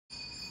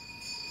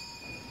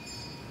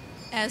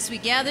As we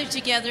gather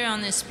together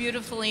on this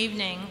beautiful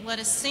evening, let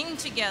us sing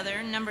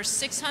together number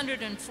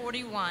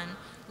 641,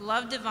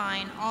 Love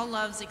Divine, All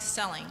Loves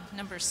Excelling,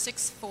 number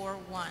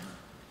 641.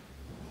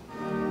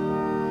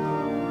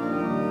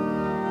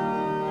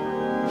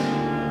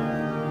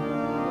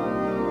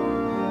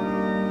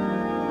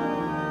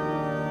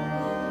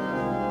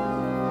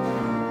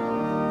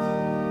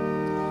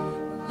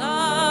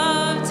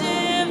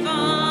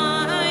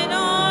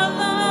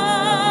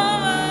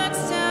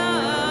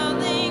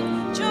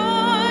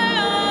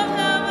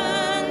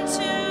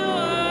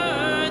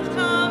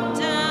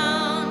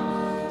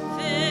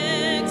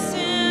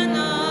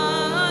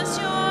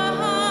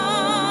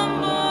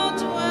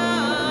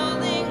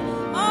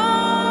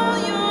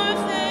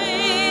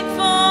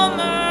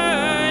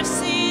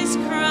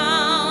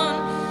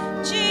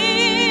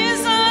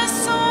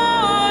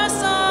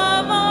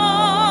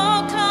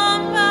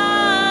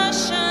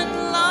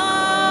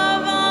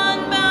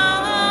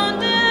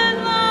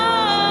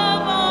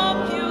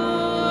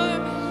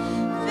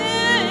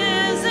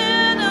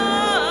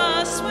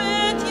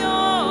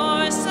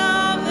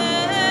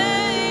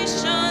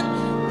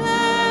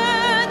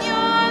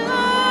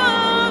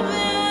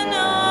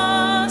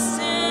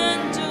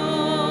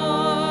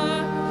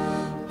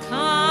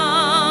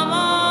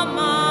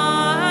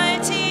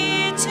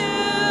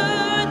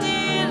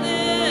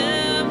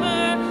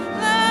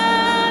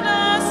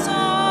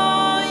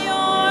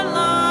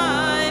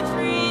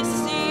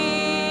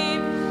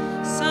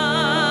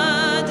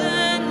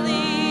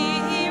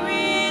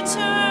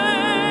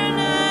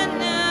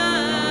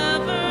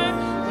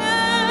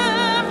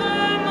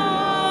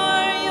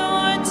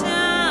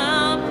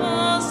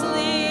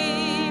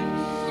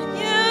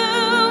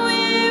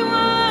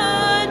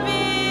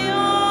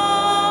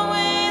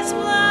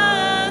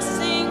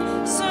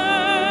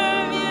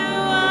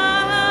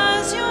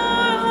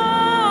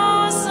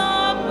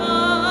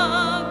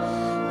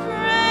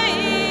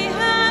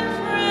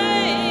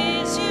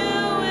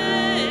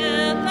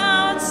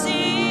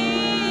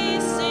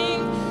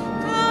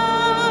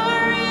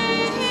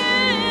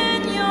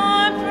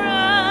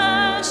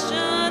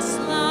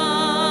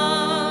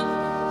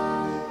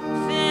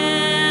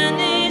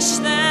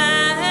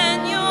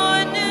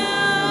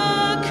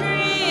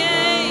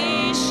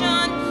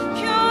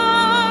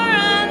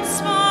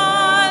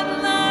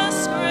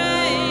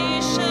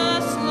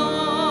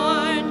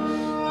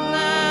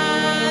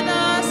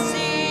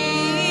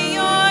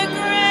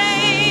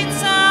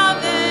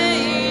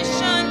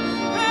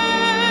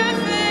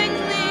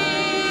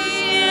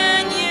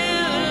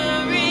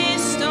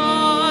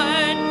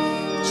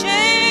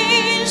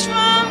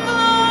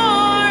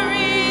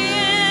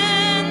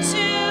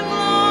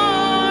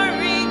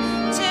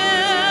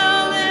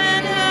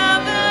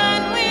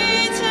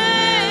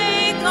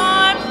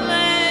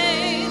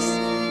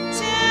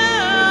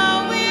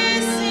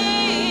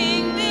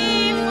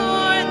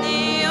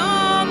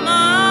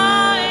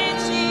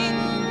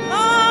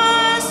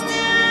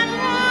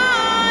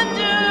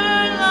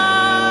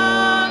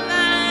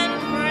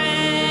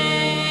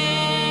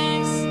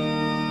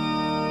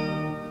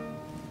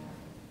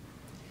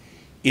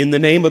 In the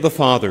name of the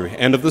Father,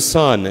 and of the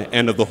Son,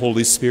 and of the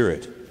Holy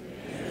Spirit.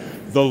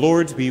 Amen. The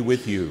Lord be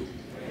with you.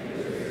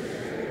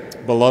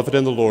 Beloved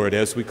in the Lord,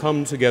 as we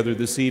come together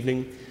this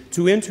evening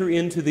to enter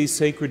into these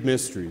sacred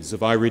mysteries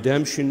of our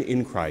redemption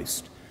in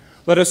Christ,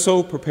 let us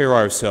so prepare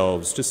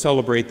ourselves to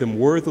celebrate them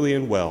worthily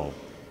and well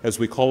as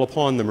we call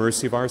upon the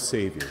mercy of our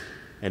Savior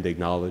and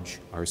acknowledge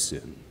our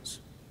sins.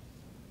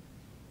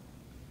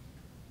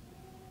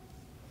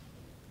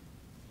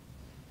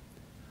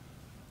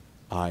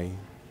 I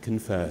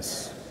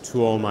confess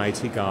to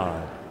Almighty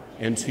God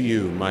and to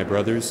you, my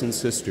brothers and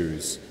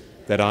sisters,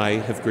 that I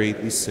have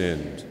greatly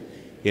sinned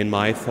in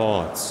my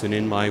thoughts and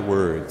in my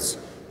words,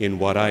 in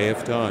what I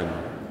have done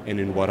and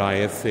in what I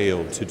have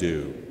failed to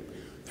do,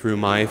 through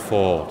my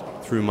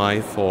fault, through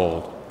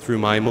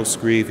my most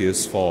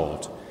grievous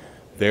fault.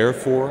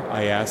 Therefore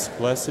I ask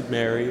Blessed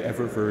Mary,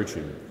 ever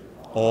Virgin,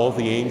 all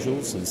the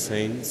angels and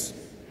saints,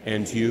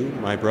 and you,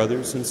 my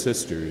brothers and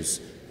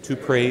sisters, to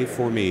pray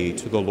for me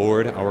to the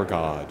Lord our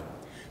God.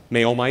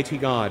 May Almighty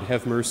God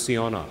have mercy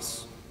on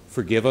us,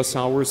 forgive us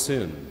our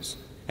sins,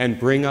 and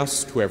bring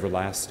us to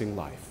everlasting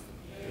life.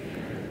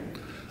 Amen.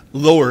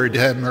 Lord,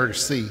 have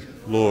mercy.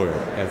 Lord,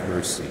 have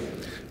mercy.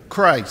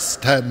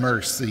 Christ, have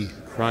mercy.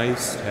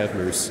 Christ, have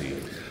mercy.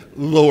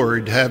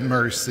 Lord, have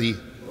mercy.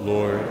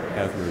 Lord,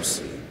 have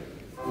mercy.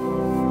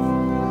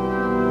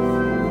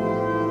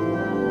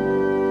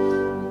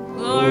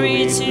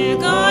 Glory to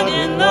God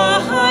in the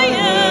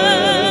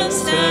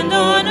highest, and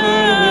on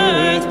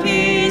earth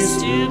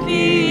peace to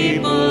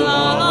people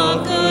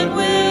of good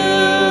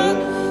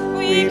will.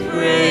 We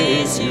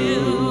praise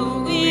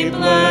you, we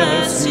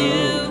bless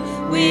you,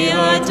 we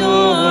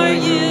adore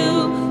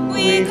you,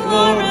 we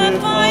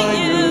glorify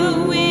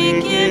you,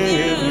 we give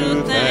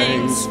you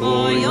thanks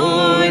for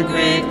your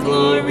great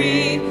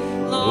glory.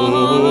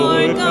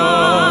 Lord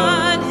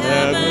God,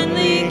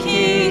 heavenly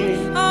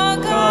King, our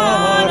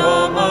God,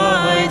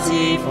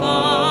 Almighty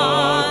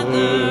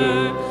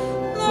Father,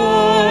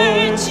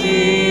 Lord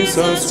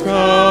Jesus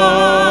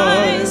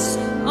Christ,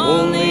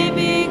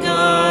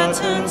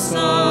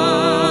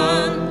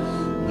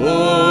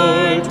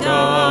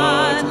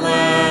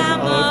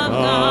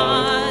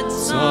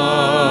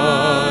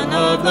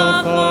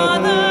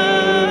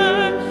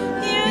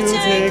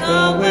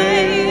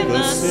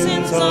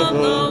 sins of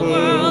the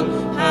world,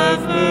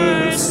 have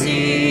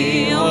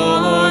mercy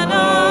on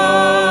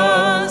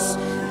us.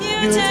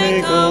 You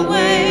take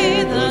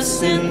away the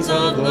sins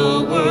of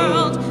the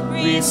world,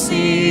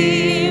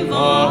 receive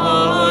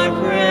our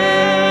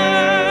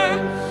prayer.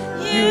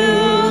 You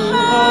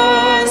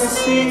are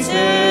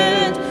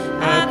seated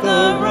at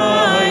the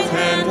right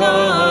hand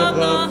of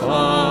the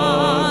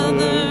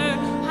Father,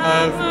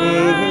 have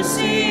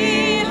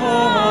mercy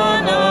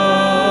on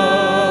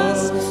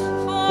us.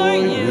 For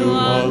you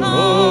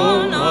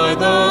alone are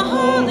the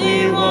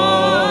Holy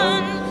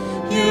One,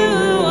 you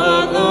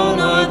alone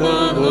are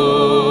the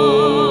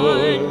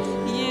Lord,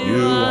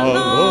 you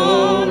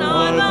alone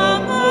are the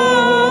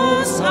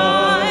Most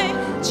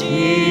High,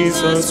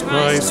 Jesus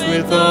Christ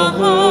with the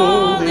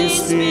Holy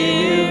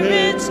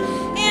Spirit,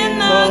 in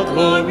the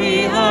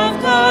glory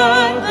of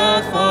God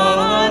the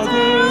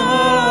Father.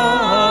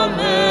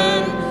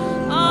 Amen.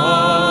 Amen.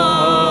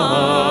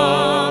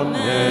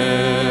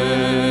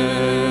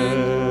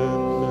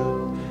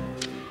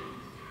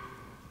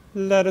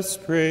 Let us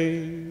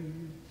pray.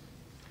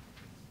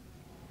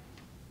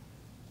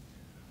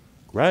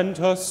 Grant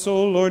us,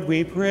 O Lord,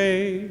 we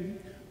pray,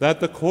 that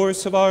the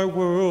course of our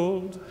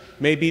world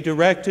may be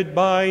directed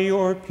by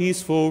your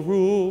peaceful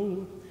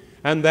rule,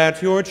 and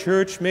that your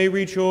church may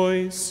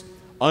rejoice,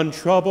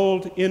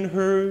 untroubled in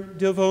her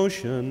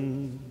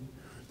devotion.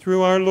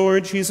 Through our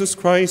Lord Jesus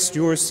Christ,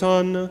 your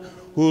Son,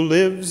 who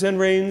lives and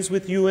reigns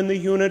with you in the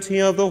unity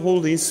of the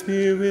Holy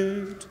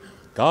Spirit,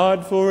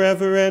 God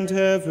forever and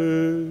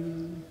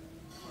ever.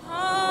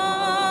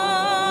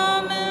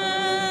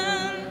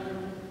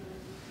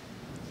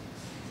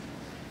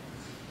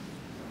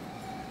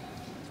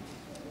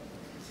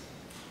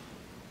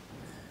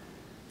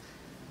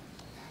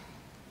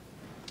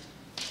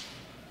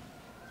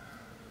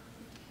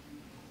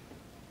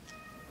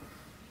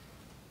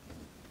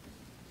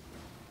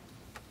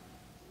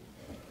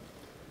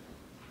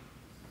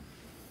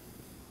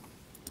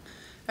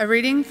 A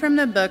reading from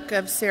the book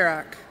of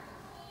Sirach.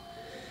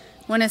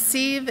 When a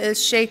sieve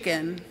is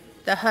shaken,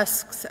 the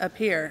husks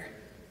appear.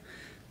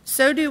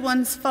 So do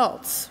one's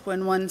faults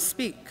when one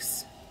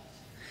speaks.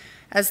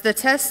 As the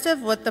test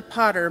of what the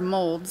potter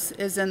molds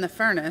is in the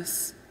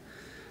furnace,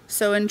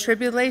 so in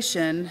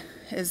tribulation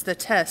is the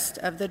test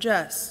of the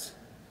just.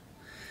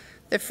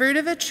 The fruit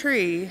of a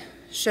tree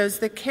shows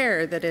the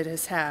care that it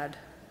has had.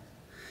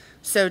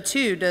 So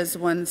too does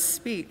one's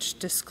speech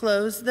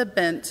disclose the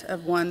bent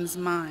of one's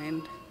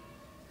mind.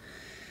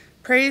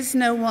 Praise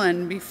no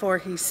one before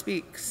he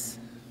speaks,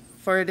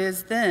 for it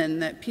is then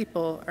that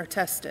people are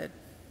tested.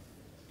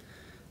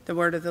 The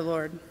word of the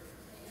Lord.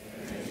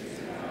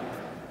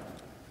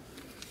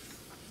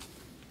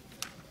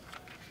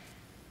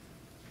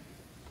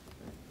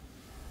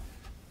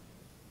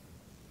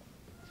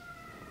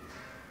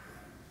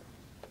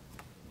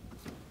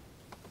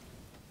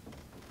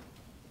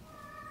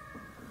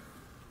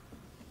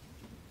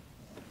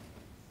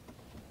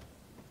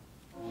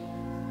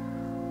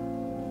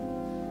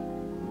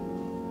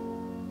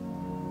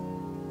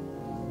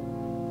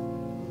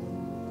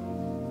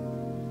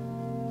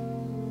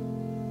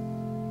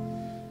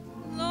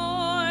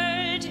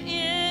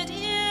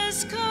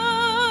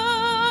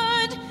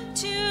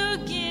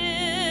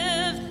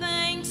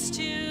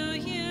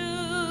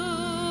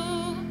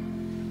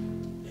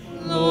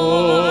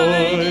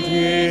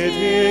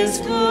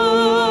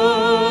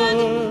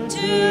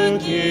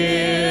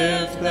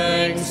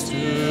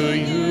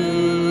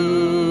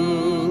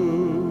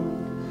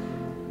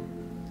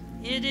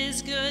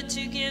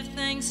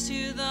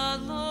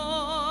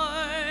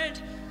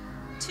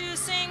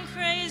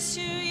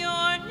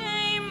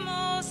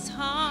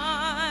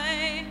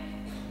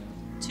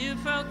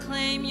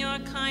 Proclaim your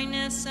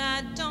kindness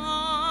at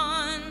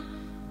dawn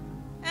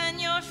and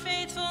your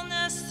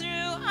faithfulness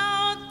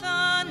throughout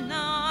the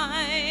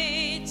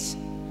night.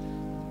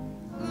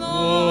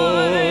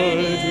 Lord,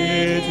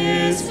 it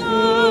is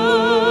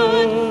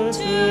good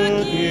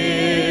to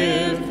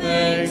give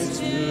thanks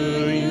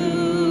to you.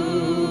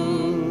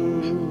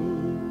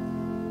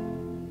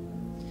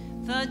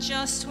 The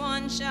just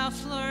one shall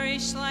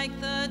flourish like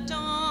the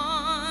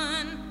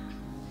dawn,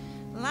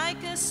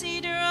 like a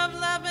cedar of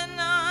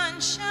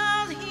Lebanon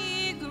shall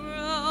he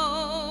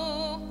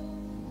grow.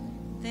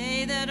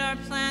 They that are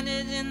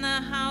planted in the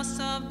house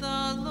of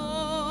the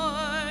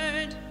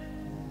Lord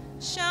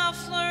shall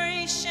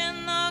flourish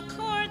in the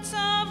courts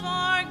of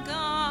our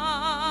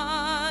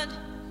God.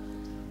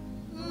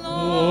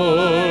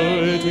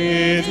 Lord,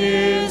 it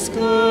is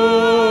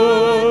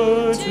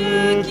good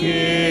to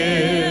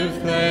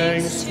give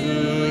thanks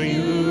to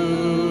you.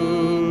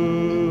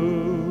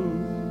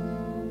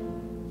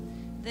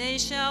 They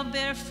shall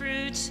bear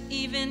fruit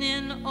even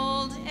in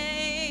old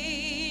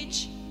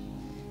age.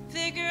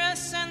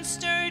 Vigorous and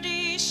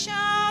sturdy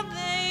shall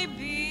they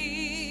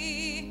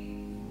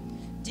be,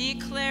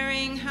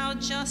 declaring how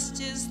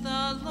just is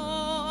the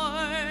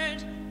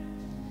Lord,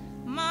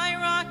 my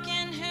rock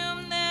in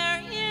whom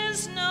there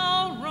is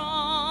no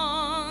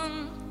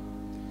wrong.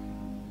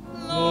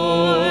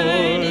 Lord,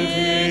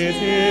 it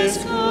is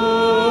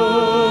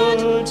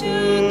good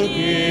to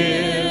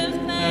give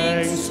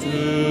thanks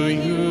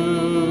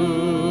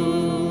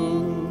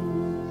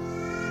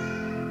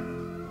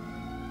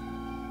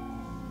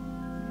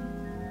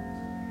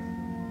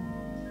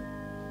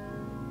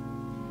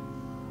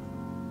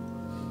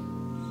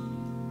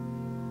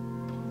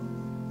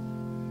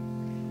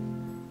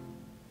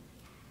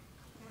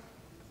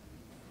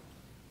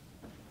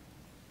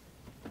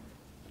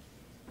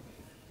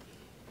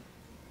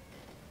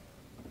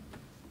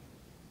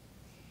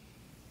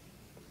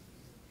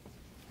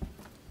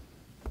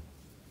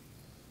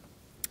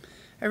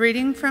A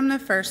reading from the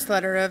first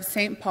letter of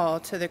St.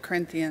 Paul to the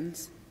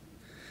Corinthians.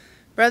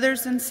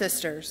 Brothers and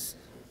sisters,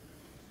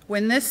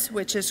 when this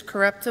which is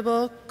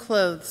corruptible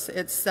clothes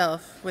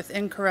itself with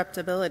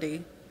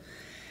incorruptibility,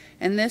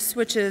 and this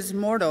which is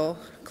mortal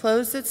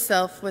clothes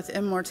itself with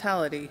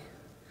immortality,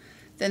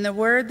 then the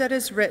word that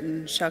is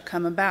written shall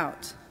come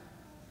about.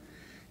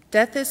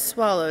 Death is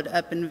swallowed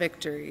up in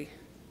victory.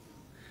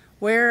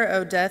 Where,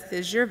 O death,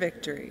 is your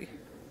victory?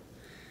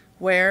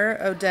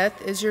 Where, O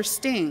death, is your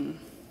sting?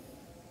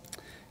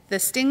 The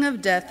sting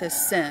of death is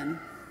sin,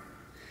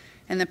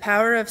 and the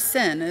power of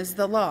sin is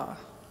the law.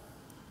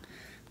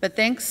 But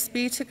thanks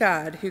be to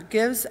God who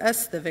gives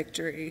us the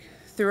victory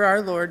through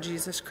our Lord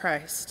Jesus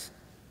Christ.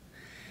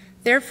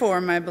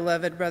 Therefore, my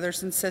beloved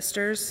brothers and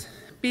sisters,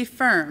 be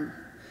firm,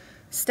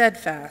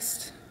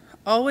 steadfast,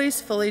 always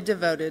fully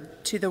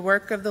devoted to the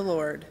work of the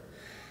Lord,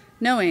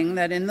 knowing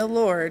that in the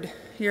Lord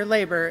your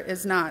labor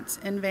is not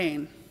in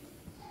vain.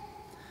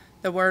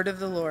 The word of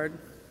the Lord.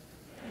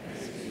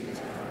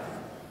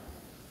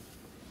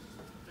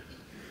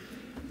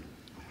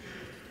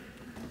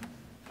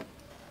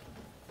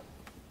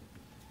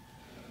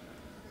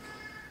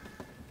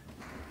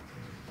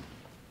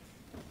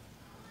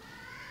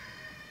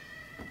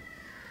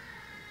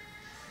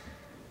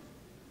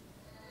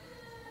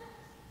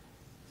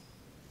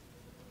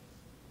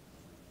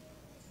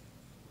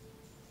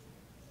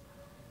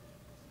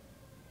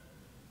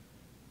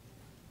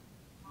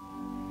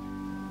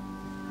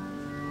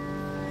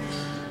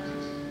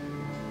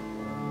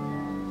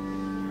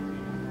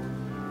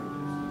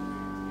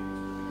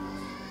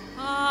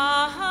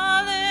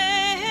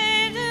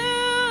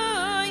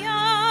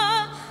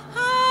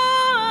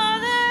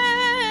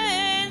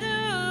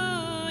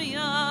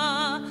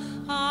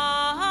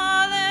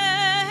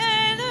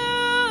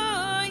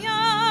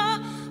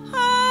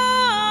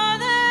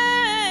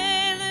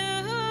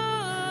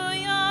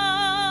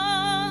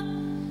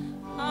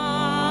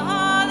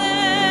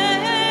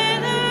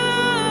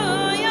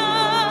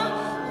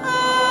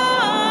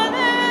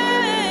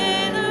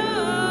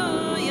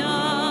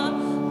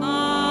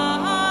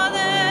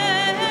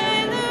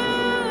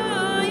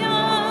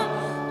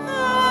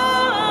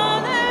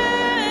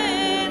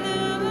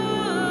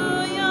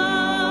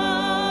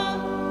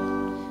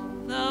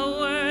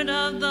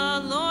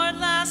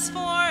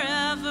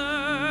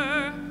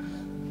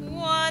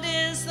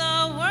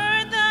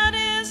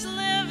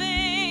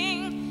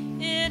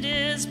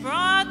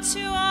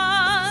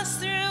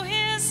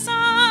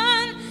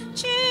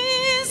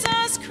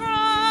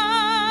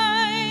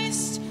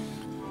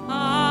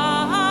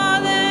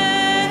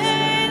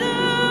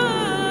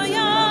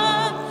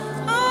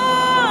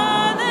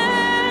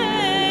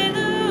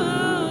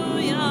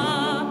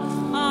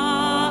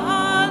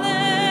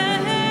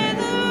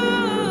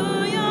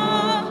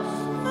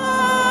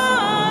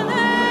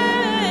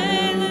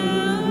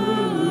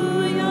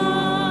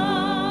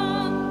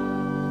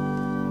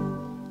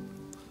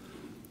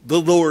 The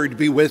Lord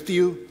be with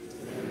you.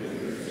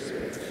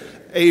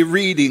 A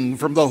reading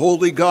from the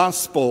Holy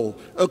Gospel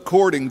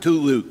according to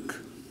Luke.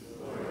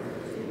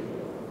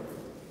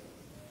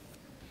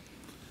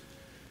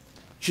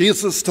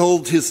 Jesus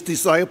told his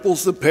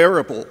disciples a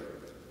parable.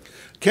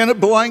 Can a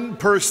blind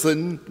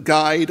person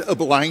guide a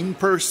blind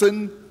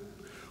person?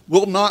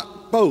 Will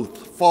not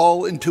both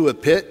fall into a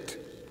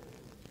pit?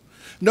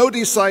 No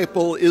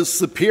disciple is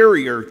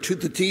superior to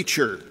the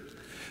teacher,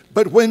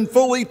 but when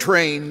fully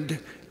trained,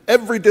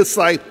 every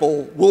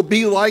disciple will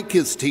be like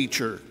his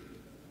teacher.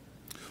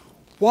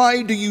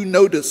 Why do you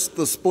notice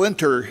the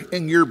splinter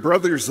in your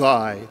brother's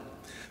eye,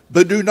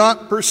 but do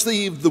not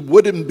perceive the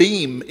wooden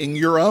beam in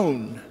your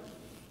own?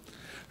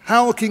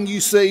 How can you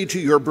say to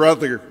your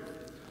brother,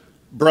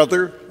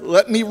 "Brother,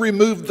 let me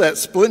remove that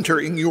splinter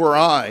in your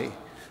eye,"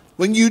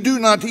 when you do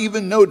not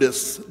even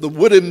notice the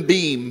wooden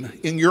beam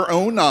in your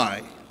own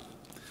eye?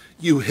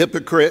 You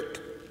hypocrite,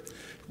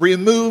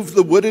 remove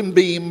the wooden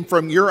beam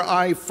from your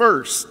eye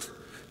first.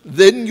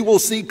 Then you will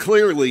see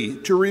clearly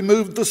to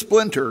remove the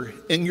splinter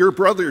in your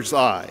brother's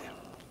eye.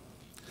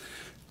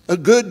 A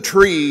good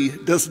tree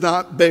does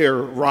not bear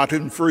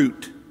rotten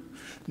fruit,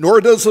 nor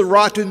does a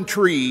rotten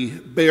tree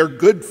bear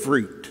good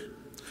fruit.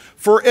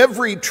 For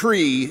every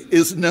tree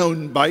is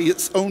known by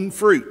its own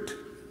fruit.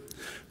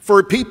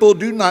 For people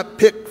do not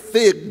pick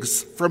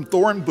figs from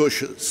thorn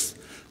bushes,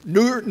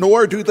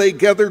 nor do they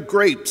gather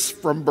grapes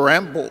from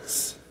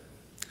brambles.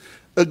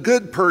 A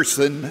good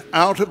person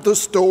out of the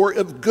store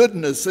of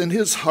goodness in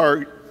his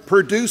heart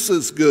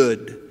produces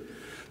good,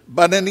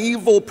 but an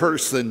evil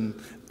person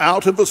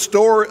out of a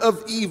store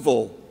of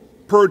evil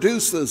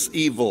produces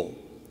evil.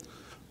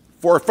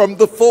 For from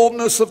the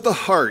fullness of the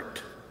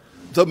heart,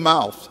 the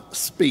mouth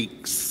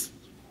speaks.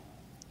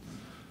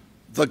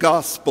 The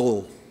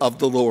Gospel of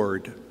the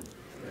Lord.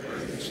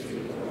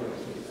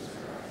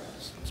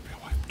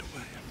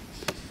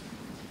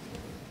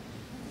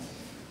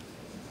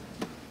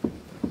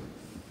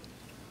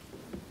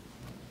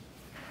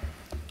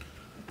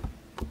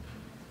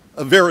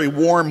 A very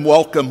warm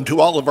welcome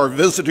to all of our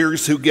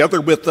visitors who gather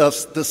with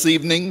us this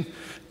evening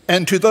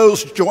and to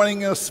those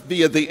joining us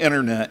via the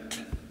internet.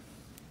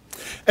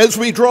 As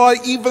we draw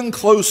even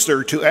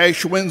closer to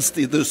Ash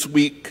Wednesday this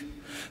week,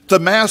 the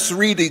Mass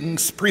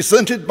readings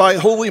presented by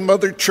Holy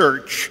Mother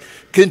Church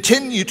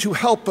continue to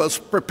help us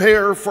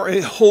prepare for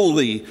a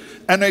holy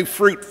and a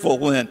fruitful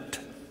Lent.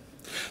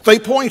 They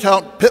point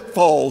out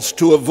pitfalls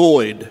to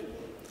avoid,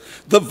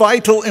 the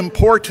vital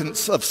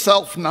importance of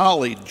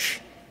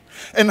self-knowledge,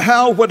 and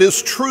how what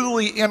is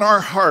truly in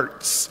our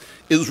hearts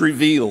is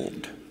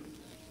revealed.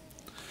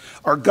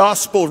 Our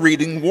gospel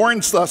reading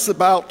warns us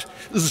about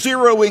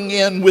zeroing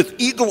in with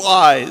eagle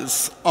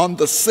eyes on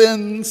the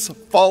sins,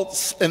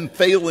 faults, and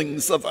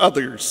failings of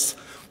others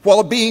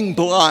while being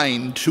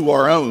blind to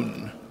our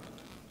own.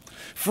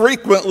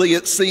 Frequently,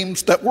 it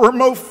seems that we're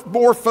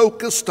more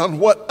focused on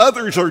what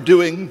others are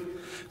doing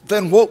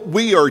than what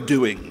we are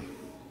doing.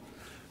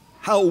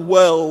 How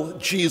well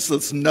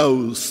Jesus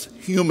knows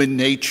human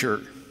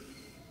nature.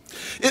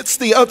 It's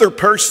the other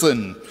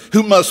person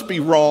who must be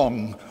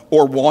wrong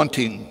or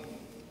wanting.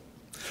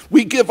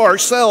 We give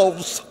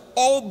ourselves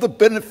all the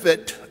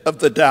benefit of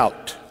the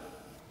doubt.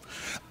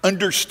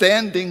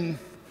 Understanding,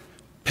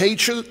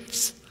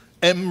 patience,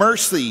 and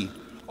mercy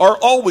are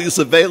always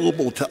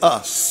available to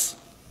us.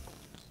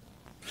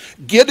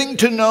 Getting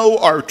to know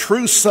our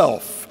true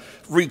self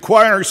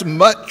requires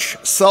much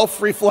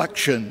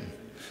self-reflection,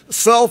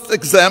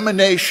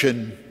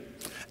 self-examination,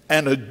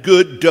 and a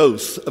good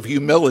dose of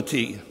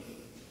humility.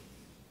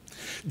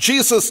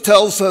 Jesus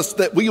tells us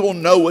that we will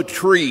know a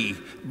tree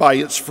by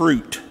its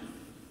fruit.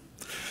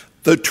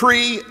 The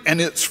tree and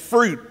its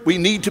fruit we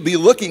need to be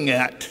looking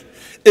at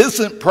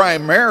isn't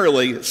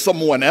primarily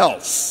someone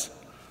else,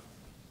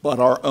 but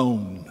our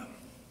own.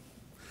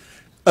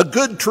 A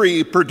good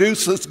tree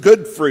produces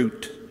good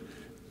fruit,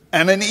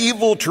 and an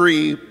evil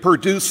tree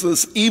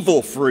produces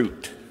evil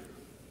fruit.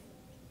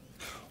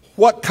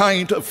 What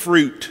kind of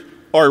fruit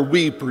are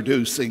we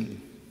producing?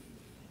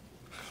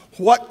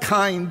 What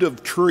kind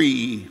of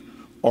tree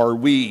are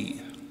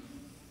we?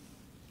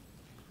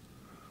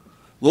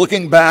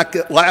 Looking back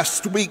at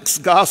last week's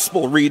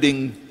gospel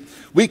reading,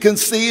 we can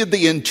see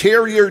the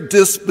interior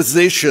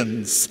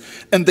dispositions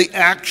and the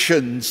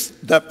actions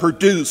that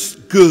produce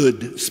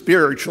good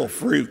spiritual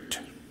fruit.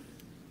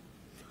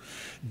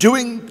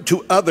 Doing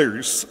to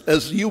others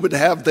as you would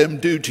have them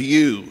do to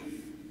you,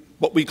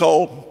 what we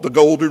call the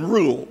golden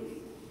rule.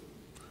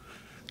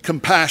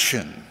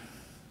 Compassion,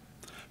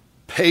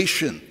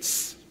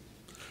 patience,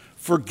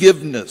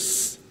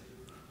 forgiveness,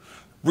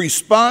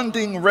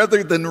 responding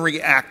rather than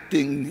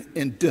reacting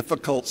in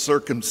difficult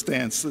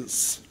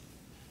circumstances,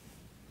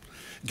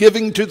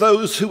 giving to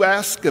those who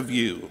ask of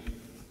you,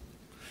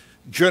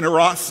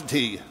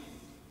 generosity,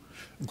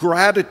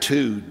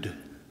 gratitude,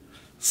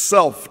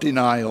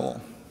 self-denial,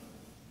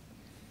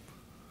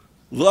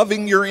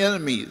 loving your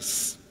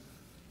enemies,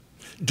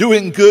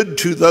 doing good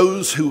to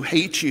those who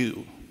hate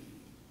you,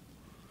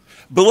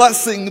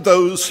 blessing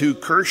those who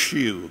curse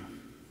you,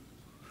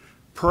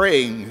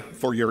 praying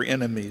for your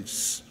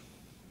enemies.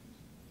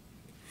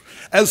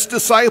 As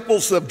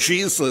disciples of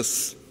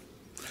Jesus,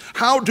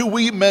 how do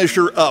we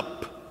measure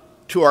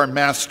up to our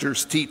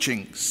Master's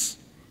teachings?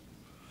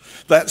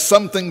 That's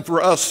something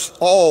for us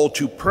all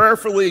to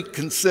prayerfully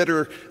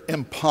consider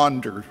and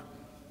ponder.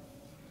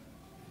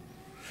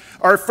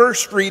 Our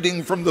first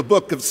reading from the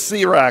book of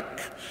Sirach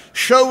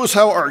shows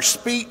how our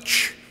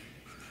speech,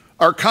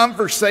 our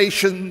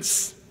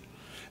conversations,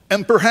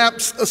 and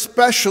perhaps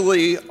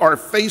especially our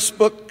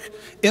Facebook,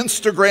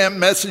 Instagram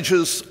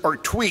messages, or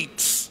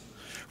tweets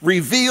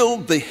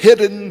revealed the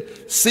hidden,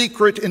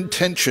 secret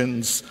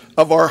intentions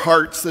of our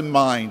hearts and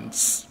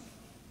minds.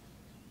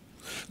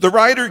 The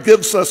writer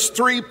gives us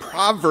 3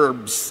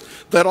 proverbs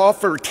that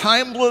offer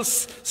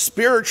timeless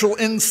spiritual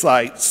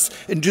insights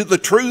into the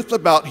truth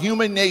about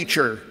human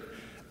nature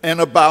and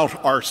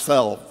about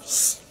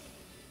ourselves.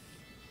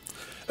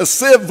 A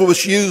sieve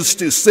was used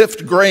to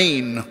sift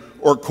grain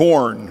or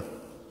corn.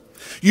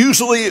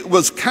 Usually it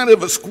was kind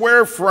of a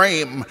square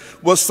frame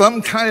with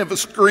some kind of a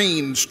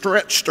screen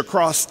stretched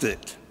across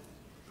it.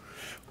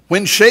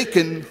 When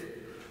shaken,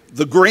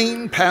 the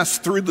grain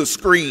passed through the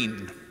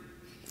screen,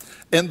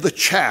 and the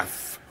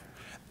chaff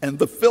and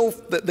the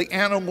filth that the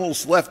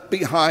animals left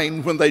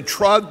behind when they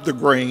trod the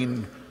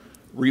grain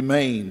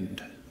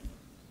remained.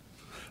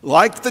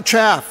 Like the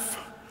chaff,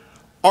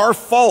 our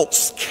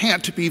faults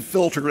can't be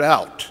filtered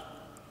out.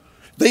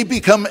 They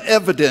become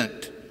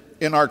evident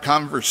in our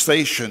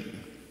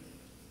conversation.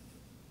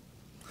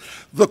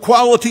 The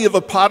quality of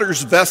a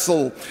potter's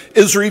vessel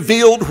is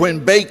revealed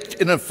when baked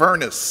in a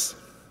furnace.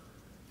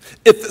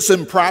 If it's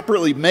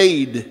improperly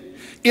made,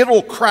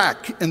 it'll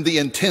crack in the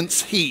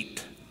intense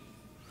heat.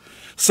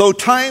 So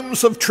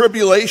times of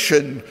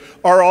tribulation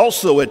are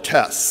also a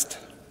test.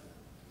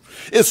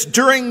 It's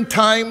during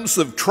times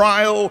of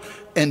trial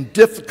and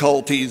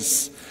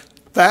difficulties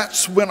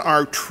that's when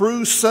our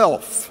true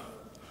self,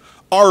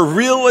 our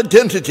real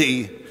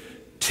identity,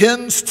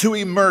 tends to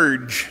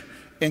emerge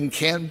and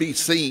can be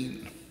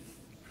seen.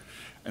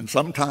 And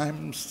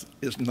sometimes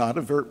it's not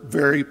a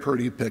very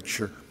pretty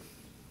picture.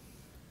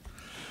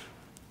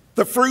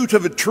 The fruit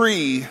of a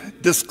tree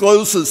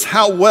discloses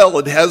how well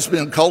it has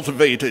been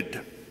cultivated.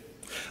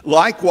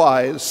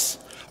 Likewise,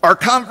 our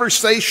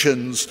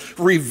conversations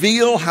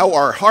reveal how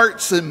our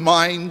hearts and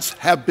minds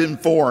have been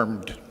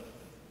formed.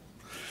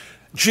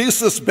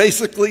 Jesus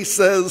basically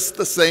says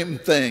the same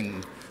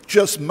thing,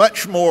 just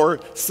much more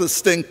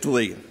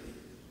succinctly.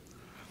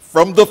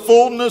 From the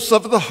fullness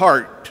of the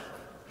heart,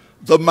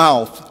 the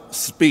mouth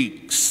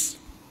speaks.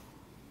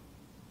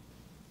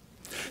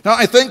 Now,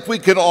 I think we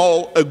can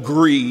all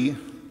agree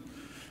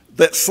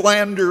that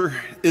slander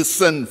is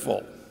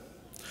sinful.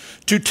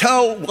 To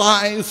tell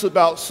lies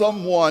about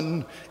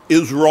someone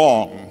is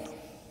wrong.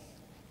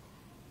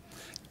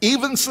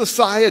 Even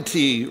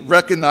society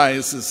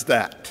recognizes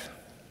that.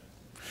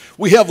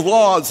 We have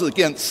laws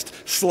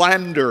against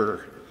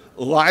slander,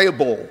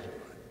 libel,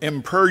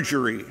 and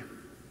perjury.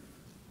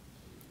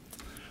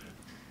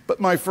 But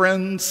my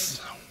friends,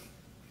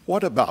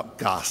 what about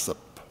gossip?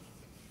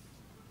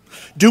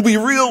 Do we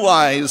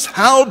realize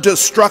how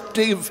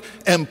destructive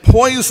and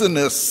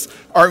poisonous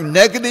our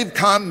negative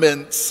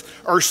comments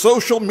or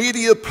social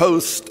media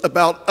posts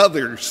about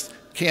others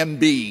can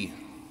be?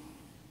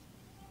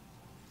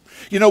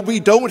 You know, we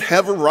don't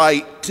have a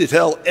right to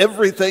tell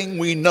everything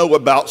we know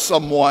about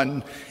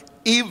someone,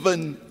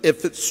 even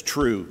if it's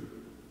true.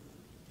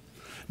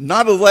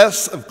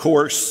 Nonetheless, of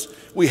course,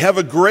 we have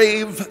a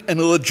grave and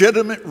a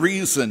legitimate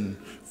reason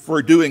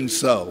for doing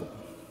so.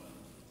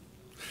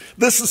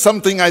 This is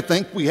something I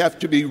think we have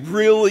to be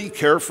really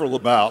careful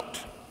about,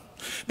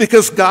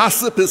 because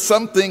gossip is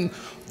something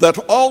that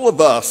all of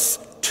us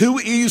too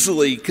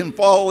easily can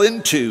fall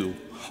into,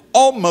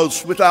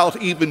 almost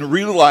without even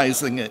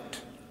realizing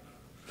it.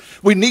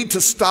 We need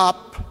to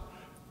stop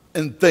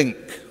and think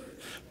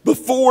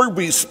before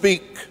we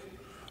speak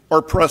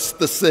or press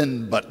the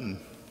send button.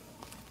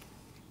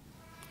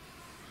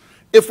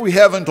 If we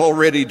haven't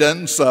already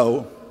done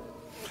so,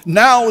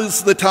 now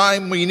is the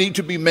time we need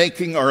to be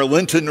making our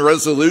Lenten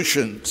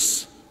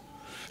resolutions.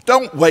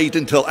 Don't wait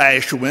until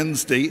Ash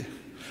Wednesday.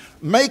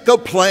 Make a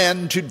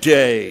plan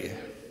today.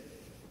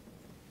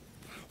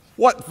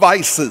 What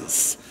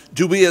vices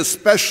do we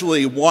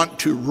especially want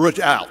to root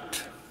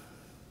out?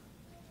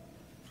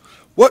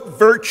 What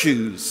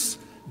virtues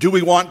do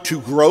we want to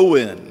grow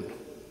in?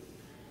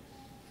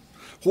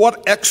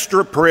 What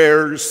extra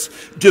prayers,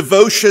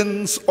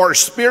 devotions, or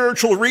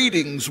spiritual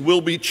readings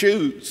will we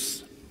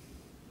choose?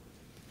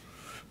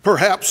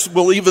 Perhaps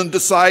we'll even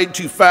decide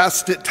to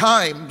fast at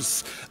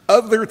times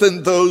other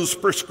than those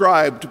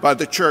prescribed by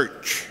the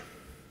church.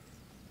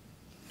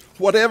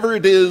 Whatever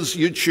it is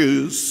you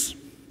choose,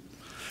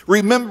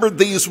 remember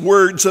these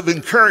words of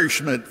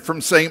encouragement from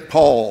St.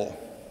 Paul.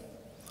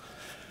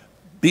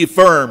 Be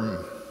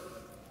firm,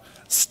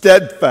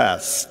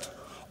 steadfast,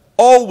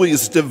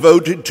 always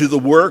devoted to the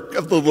work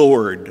of the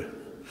Lord,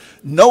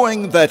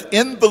 knowing that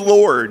in the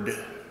Lord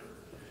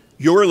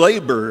your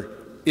labor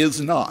is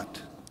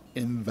not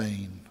in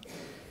vain.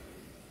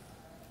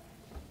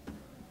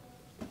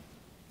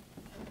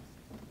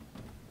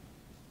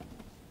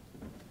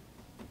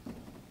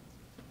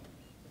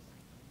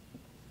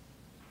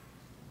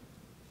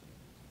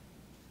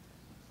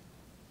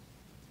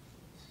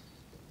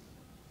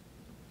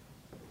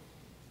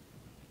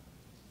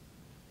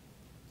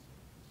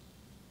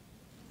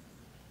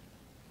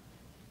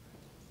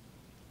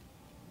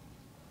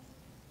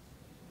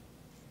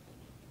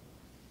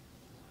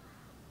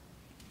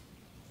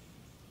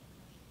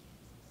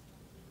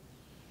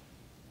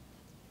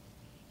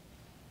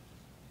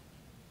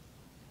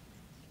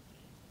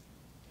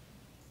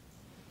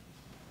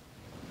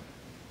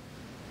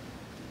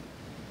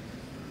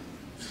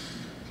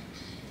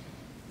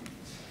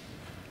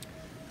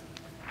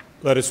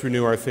 Let us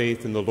renew our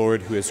faith in the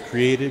Lord who has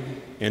created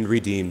and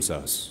redeems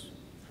us.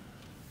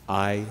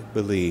 I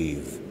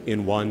believe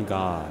in one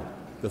God,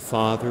 the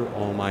Father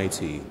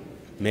Almighty,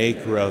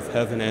 maker of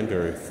heaven and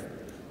earth,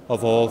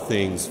 of all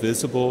things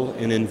visible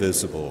and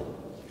invisible.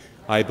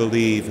 I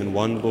believe in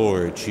one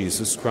Lord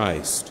Jesus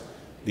Christ,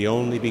 the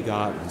only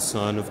begotten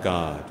Son of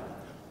God,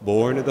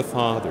 born of the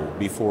Father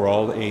before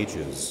all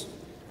ages,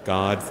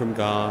 God from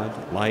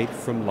God, light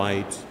from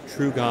light,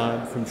 true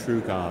God from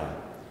true God,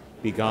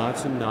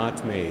 begotten,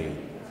 not made,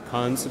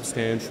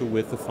 consubstantial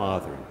with the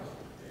Father.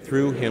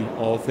 Through him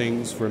all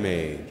things were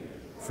made.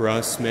 For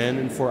us men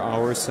and for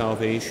our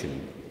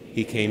salvation,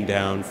 he came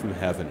down from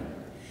heaven,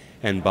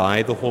 and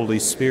by the Holy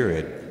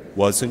Spirit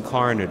was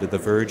incarnate of the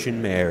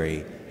Virgin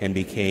Mary and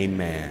became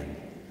man.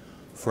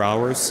 For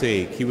our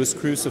sake he was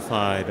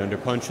crucified under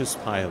Pontius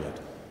Pilate.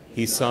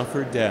 He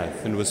suffered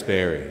death and was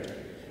buried,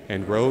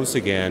 and rose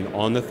again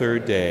on the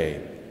third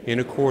day in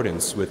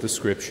accordance with the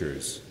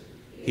Scriptures.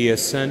 He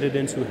ascended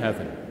into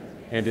heaven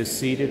and is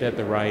seated at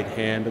the right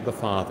hand of the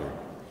Father.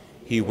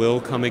 He will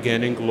come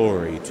again in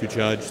glory to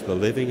judge the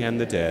living and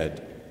the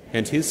dead,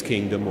 and his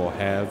kingdom will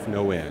have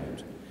no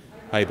end.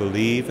 I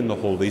believe in the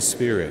Holy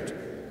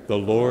Spirit, the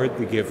Lord,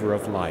 the giver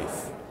of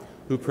life,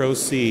 who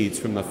proceeds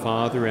from the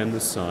Father and the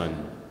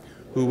Son,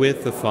 who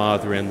with the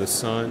Father and the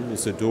Son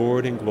is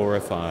adored and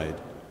glorified,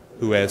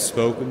 who has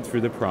spoken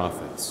through the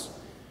prophets.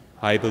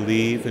 I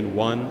believe in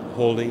one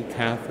holy,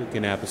 Catholic,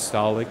 and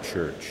Apostolic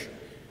Church.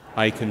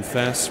 I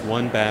confess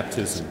one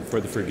baptism for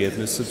the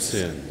forgiveness of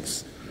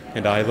sins,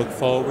 and I look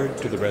forward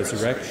to the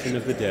resurrection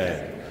of the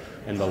dead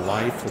and the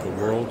life of the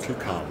world to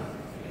come.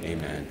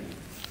 Amen.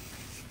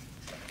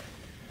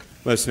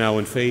 Let us now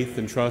in faith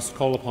and trust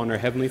call upon our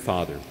Heavenly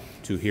Father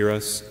to hear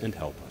us and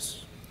help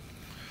us.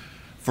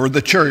 For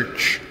the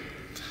Church,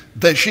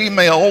 that she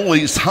may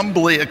always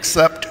humbly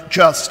accept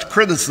just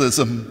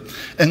criticism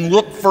and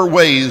look for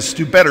ways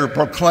to better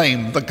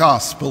proclaim the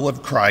gospel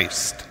of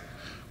Christ,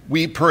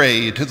 we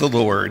pray to the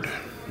Lord.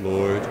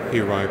 Lord,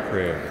 hear our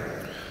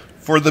prayer.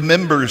 For the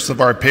members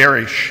of our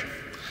parish,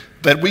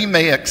 that we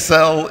may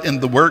excel in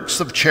the works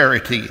of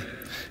charity,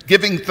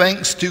 giving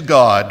thanks to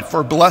God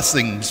for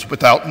blessings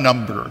without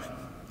number,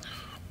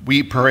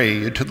 we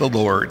pray to the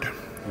Lord.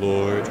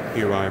 Lord,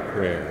 hear our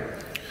prayer.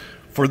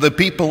 For the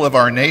people of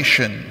our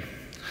nation,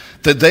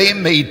 that they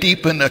may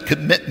deepen a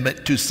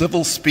commitment to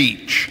civil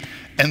speech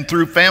and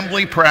through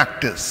family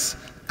practice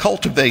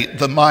cultivate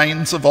the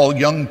minds of all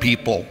young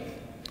people,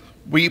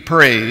 we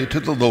pray to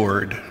the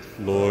Lord.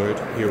 Lord,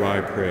 hear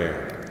our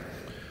prayer.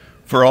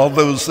 For all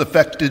those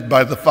affected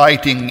by the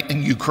fighting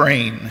in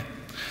Ukraine,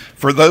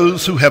 for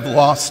those who have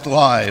lost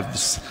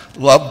lives,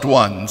 loved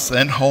ones,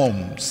 and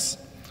homes,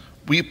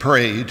 we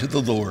pray to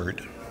the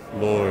Lord.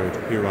 Lord,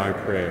 hear our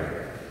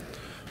prayer.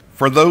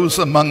 For those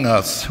among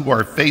us who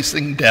are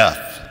facing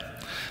death,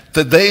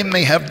 that they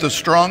may have the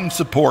strong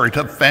support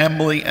of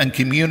family and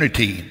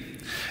community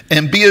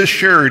and be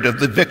assured of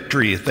the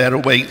victory that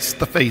awaits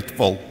the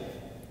faithful,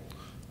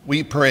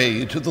 we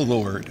pray to the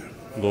Lord.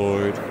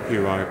 Lord,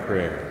 hear our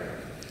prayer.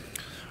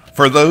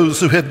 For those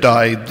who have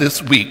died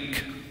this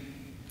week,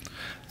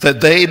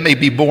 that they may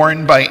be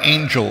borne by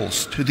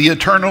angels to the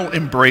eternal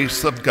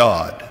embrace of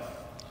God,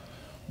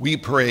 we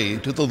pray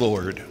to the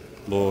Lord.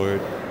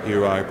 Lord,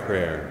 hear our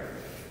prayer.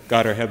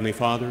 God, our Heavenly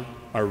Father,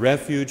 our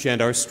refuge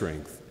and our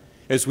strength,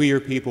 as we, your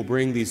people,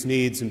 bring these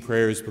needs and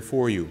prayers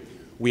before you,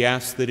 we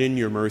ask that in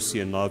your mercy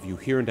and love you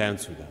hear and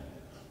answer them.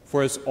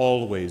 For as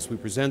always, we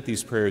present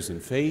these prayers in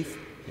faith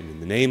and in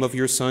the name of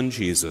your Son,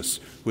 Jesus,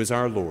 who is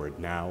our Lord,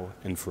 now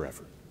and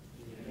forever.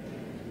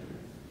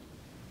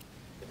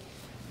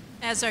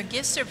 As our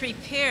gifts are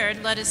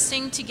prepared, let us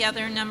sing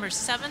together number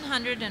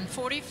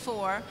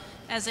 744,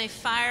 As a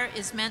Fire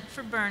is Meant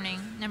for Burning,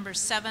 number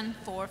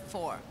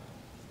 744.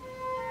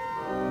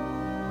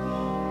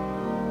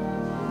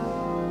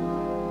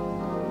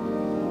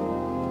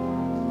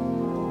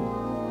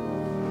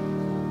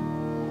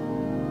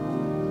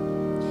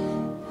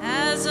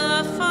 As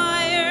a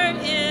fire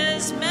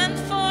is meant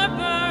for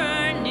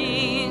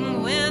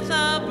burning with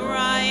a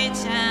bright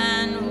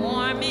and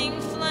warming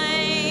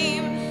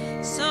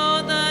flame,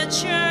 so the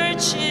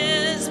Church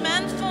is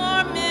meant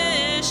for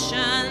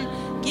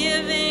mission,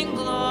 giving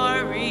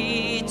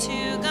glory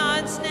to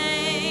God's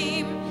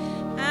name.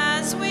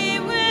 As we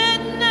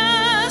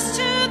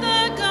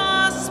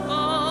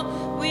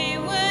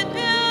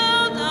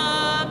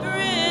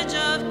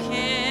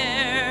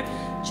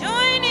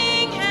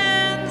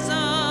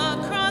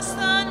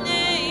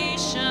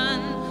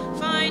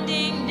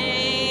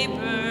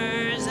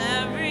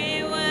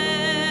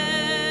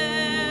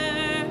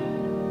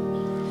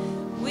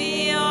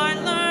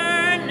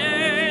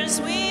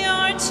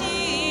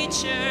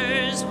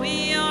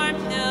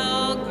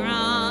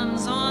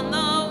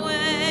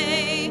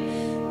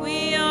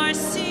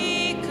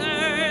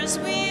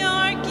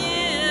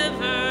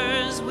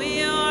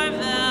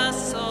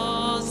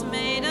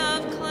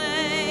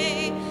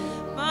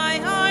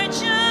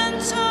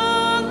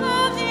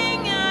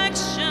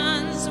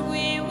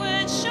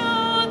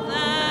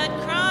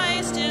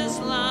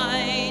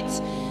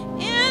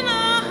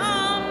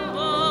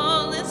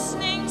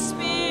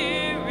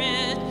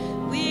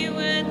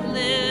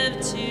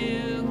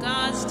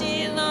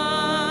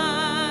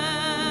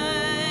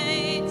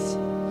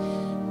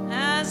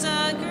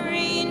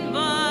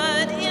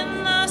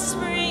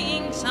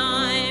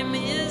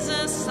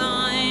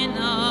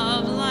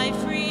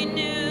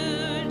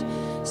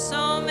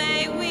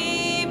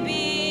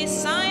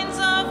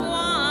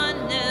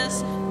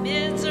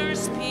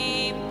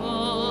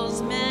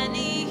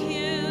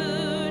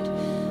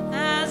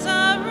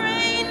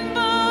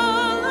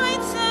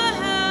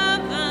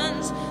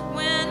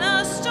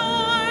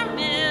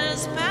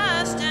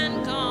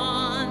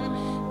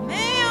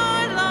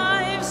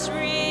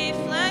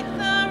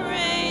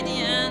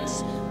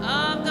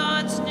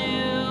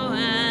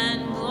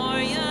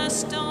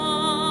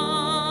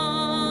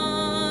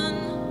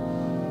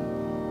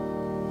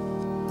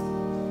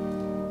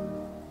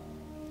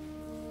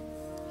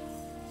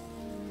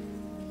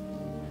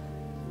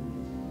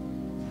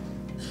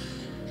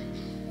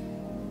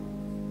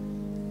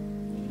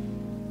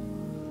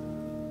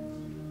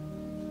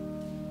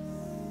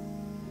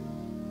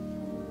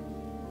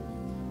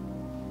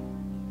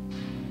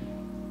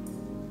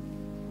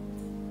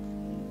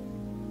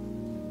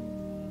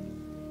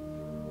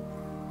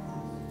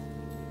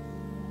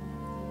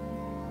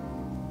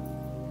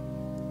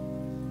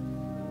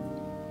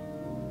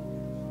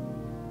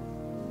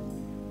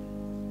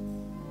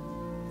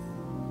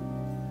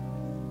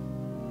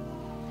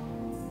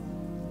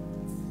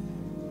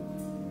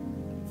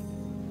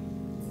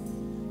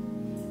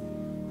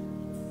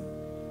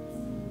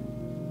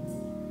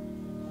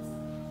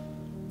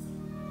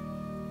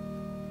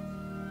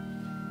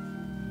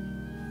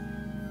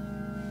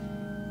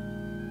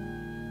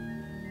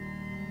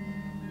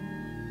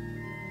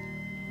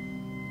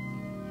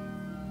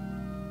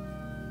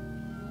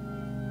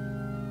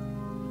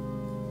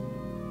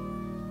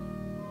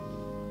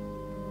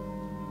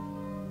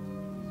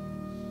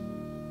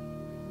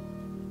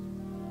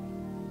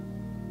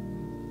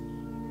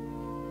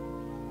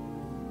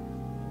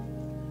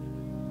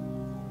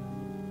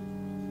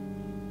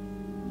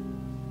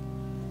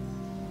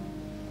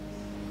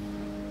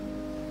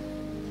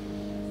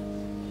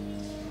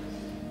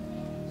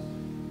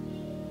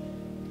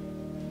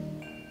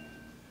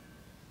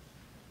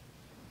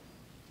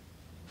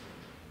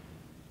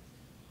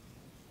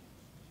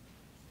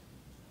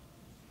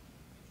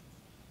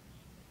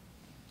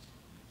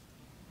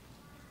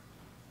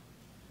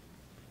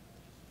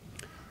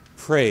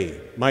Pray,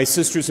 my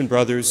sisters and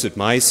brothers, that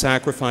my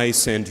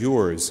sacrifice and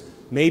yours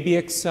may be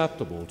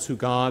acceptable to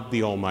God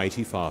the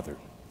Almighty Father.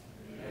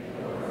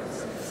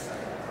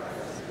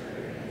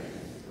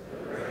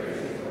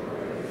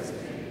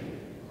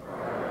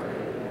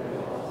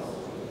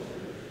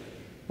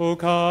 O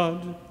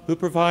God, who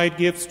provide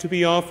gifts to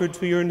be offered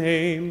to your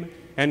name,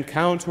 and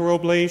count our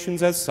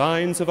oblations as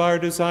signs of our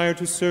desire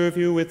to serve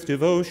you with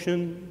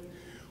devotion,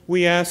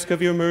 we ask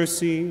of your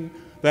mercy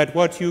that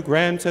what you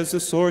grant as the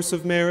source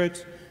of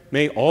merit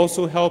may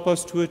also help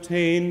us to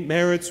attain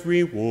merit's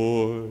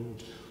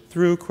reward.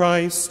 Through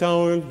Christ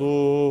our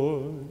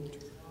Lord.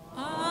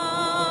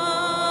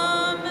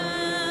 Amen.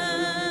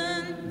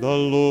 The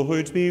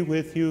Lord be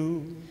with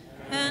you.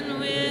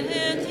 And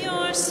with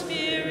your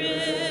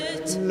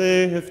spirit.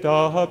 Lift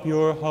up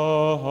your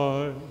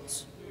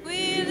hearts.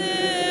 We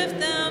lift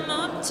them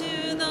up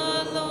to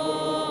the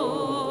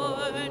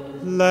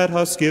Lord. Let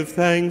us give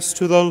thanks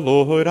to the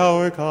Lord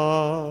our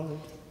God.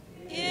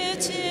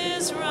 It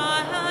is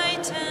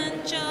right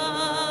and just.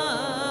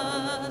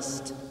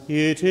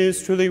 It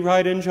is truly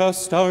right and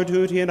just, our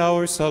duty and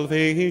our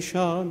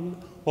salvation,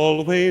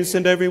 always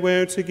and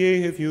everywhere to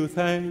give you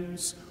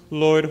thanks,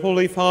 Lord,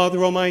 Holy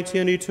Father, Almighty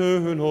and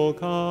eternal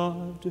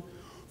God.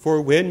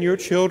 For when your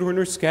children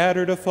are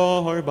scattered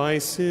afar by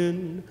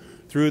sin,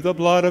 through the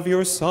blood of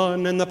your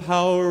Son and the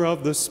power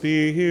of the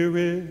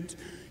Spirit,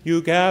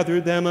 you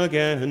gathered them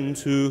again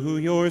to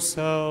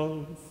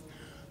yourself,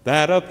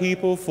 that a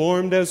people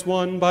formed as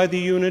one by the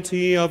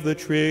unity of the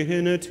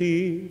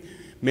Trinity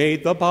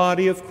made the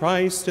body of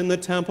Christ in the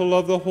temple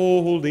of the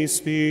Holy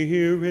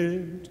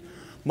Spirit,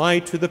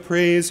 might to the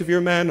praise of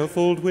your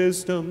manifold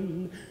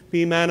wisdom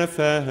be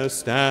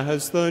manifest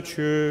as the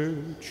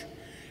Church.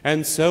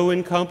 And so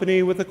in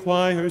company with the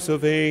choirs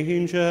of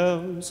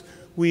angels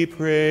we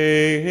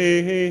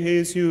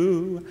praise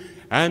you,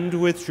 and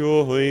with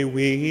joy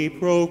we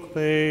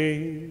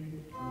proclaim.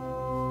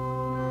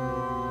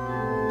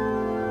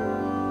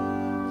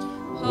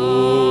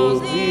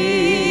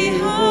 Holy,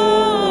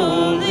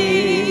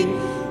 holy,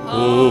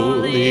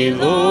 holy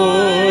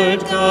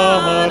Lord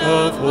God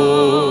of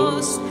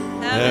hosts,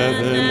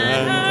 heaven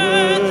and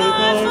earth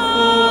are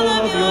full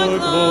of your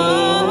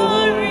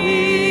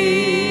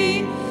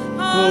glory.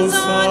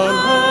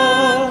 Hosanna,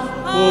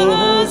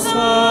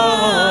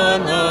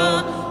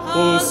 Hosanna,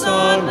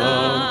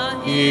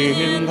 Hosanna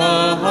in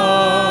the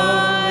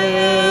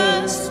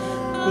highest.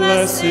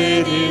 Blessed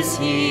is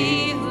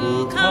he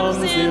who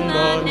comes in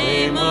the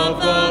name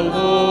of the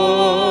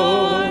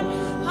Lord.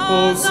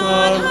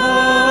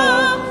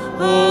 Hosanna,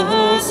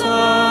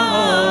 Hosanna,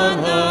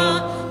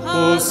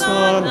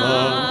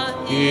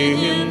 Hosanna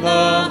in the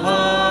highest.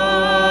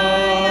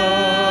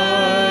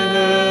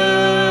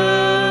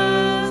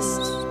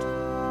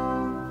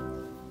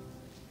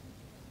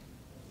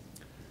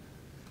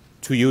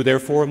 To you,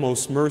 therefore,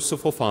 most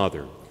merciful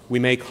Father, we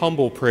make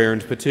humble prayer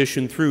and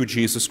petition through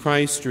Jesus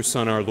Christ, your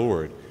Son, our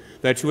Lord,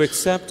 that you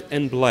accept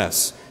and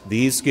bless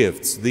these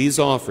gifts, these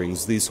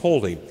offerings, these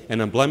holy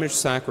and unblemished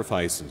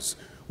sacrifices,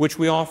 which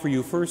we offer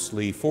you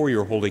firstly for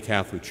your holy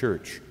Catholic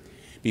Church.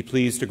 Be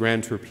pleased to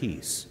grant her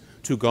peace,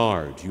 to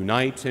guard,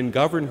 unite, and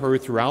govern her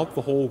throughout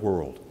the whole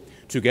world,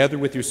 together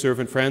with your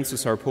servant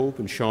Francis, our Pope,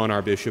 and Sean,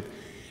 our Bishop,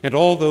 and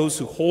all those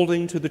who,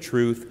 holding to the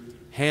truth,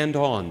 hand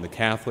on the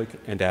Catholic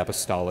and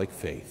Apostolic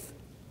faith.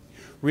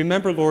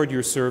 Remember, Lord,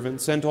 your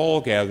servants and all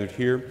gathered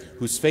here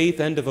whose faith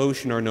and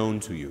devotion are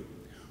known to you.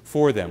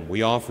 For them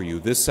we offer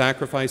you this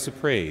sacrifice of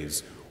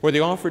praise, or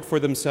they offer it for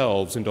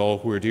themselves and all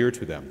who are dear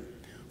to them,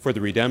 for the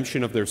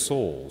redemption of their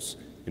souls,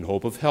 in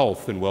hope of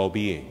health and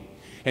well-being,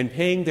 and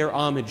paying their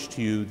homage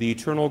to you, the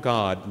eternal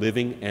God,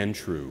 living and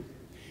true.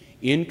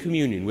 In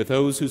communion with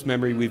those whose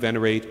memory we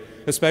venerate,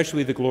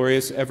 especially the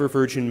glorious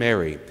ever-Virgin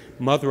Mary,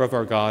 Mother of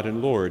our God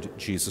and Lord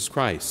Jesus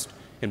Christ,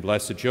 and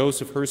blessed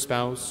Joseph, her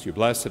spouse, your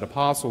blessed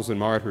apostles and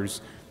martyrs,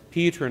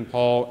 Peter and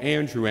Paul,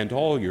 Andrew, and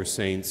all your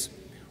saints,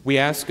 we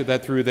ask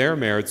that through their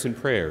merits and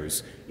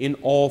prayers, in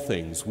all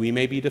things we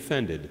may be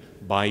defended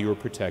by your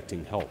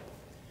protecting help.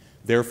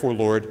 Therefore,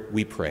 Lord,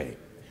 we pray,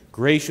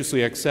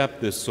 graciously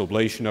accept this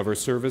oblation of our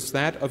service,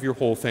 that of your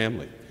whole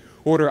family.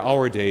 Order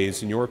our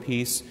days in your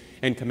peace,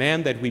 and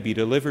command that we be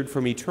delivered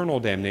from eternal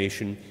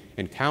damnation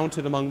and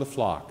counted among the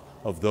flock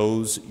of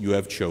those you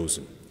have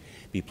chosen.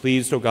 Be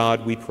pleased, O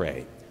God, we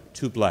pray,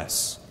 to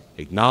bless,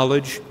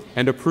 acknowledge,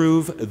 and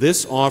approve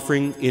this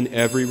offering in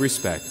every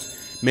respect.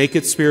 Make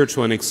it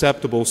spiritual and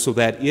acceptable, so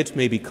that it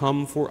may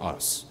become for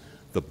us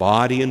the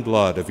body and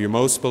blood of your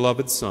most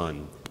beloved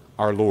Son,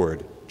 our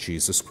Lord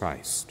Jesus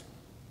Christ.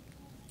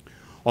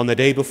 On the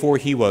day before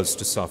he was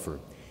to suffer,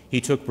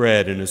 he took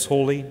bread in his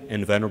holy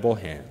and venerable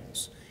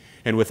hands,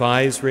 and with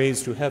eyes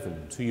raised to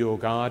heaven, to you, O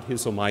God,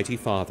 his almighty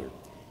Father,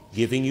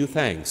 giving you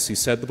thanks, he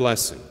said the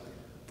blessing,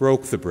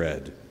 broke the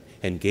bread,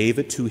 and gave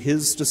it to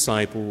his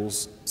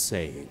disciples,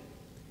 saying,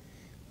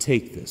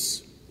 "Take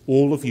this,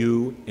 all of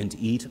you, and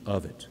eat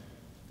of it.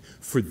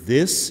 For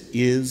this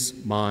is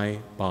my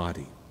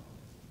body,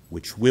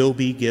 which will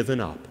be given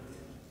up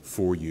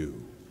for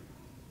you."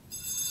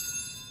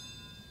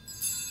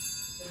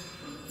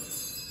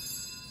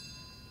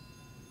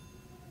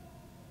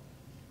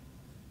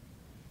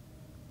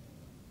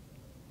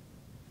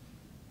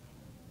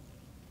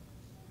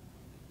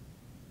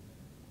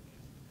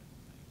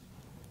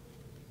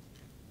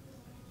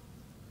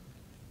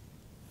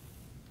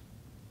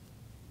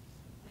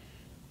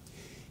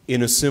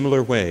 In a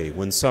similar way,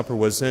 when supper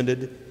was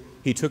ended,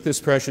 he took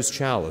this precious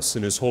chalice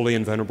in his holy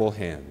and venerable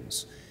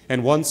hands,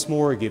 and once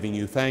more giving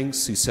you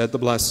thanks, he said the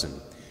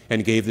blessing,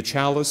 and gave the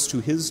chalice to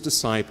his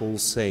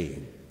disciples,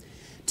 saying,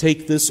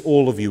 "Take this,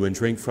 all of you, and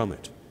drink from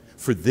it,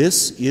 for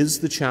this is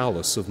the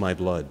chalice of my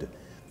blood,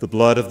 the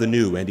blood of the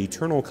new and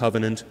eternal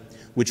covenant,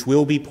 which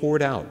will be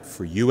poured out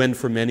for you and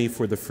for many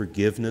for the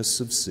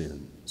forgiveness of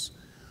sins.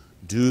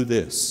 Do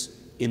this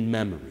in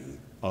memory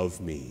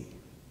of me."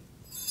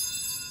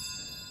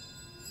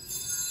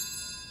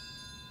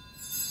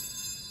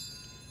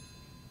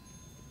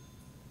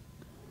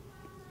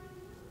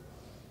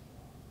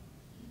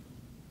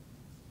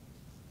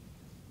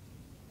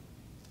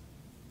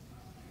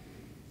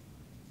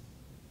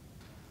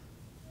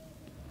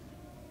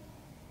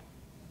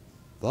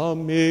 The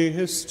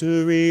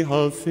mystery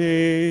of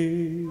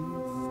faith.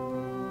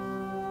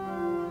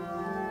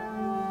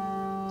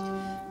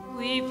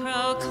 We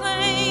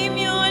proclaim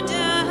your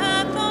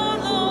death, O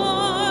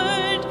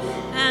Lord,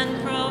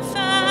 and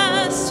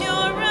profess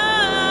your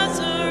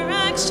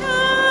resurrection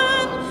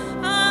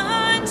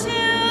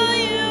until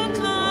you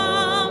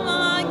come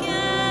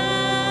again.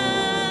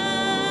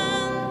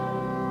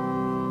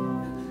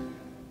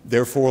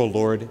 Therefore, O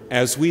Lord,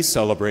 as we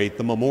celebrate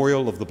the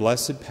memorial of the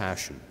Blessed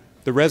Passion,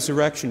 the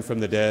resurrection from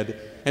the dead,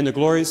 and the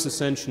glorious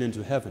ascension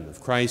into heaven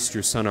of Christ,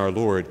 your Son, our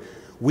Lord,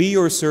 we,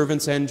 your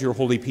servants and your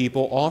holy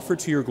people, offer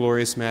to your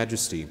glorious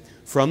majesty,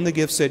 from the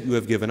gifts that you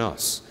have given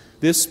us,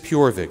 this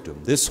pure victim,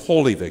 this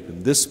holy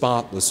victim, this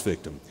spotless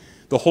victim,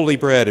 the holy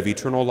bread of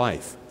eternal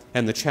life,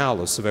 and the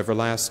chalice of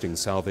everlasting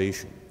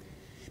salvation.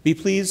 Be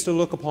pleased to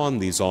look upon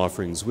these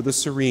offerings with a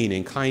serene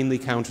and kindly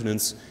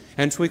countenance,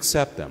 and to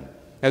accept them,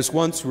 as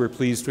once you were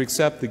pleased to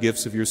accept the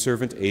gifts of your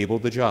servant Abel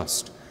the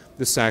just,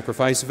 the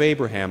sacrifice of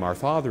Abraham, our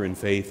father in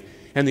faith,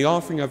 and the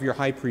offering of your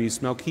high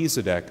priest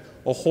Melchizedek,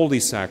 a holy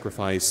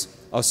sacrifice,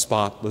 a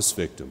spotless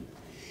victim.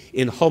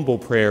 In humble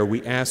prayer,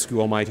 we ask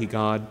you, Almighty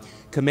God,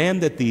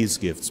 command that these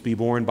gifts be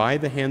borne by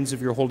the hands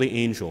of your holy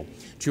angel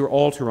to your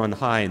altar on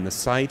high in the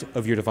sight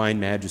of your divine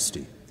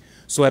majesty,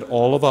 so that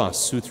all of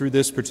us who through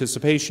this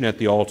participation at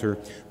the altar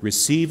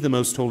receive the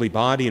most holy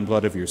body and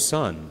blood of your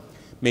Son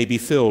may be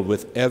filled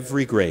with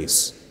every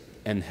grace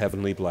and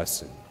heavenly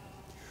blessing.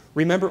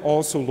 Remember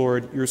also,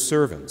 Lord, your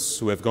servants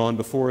who have gone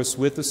before us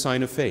with the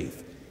sign of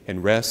faith,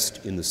 and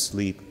rest in the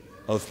sleep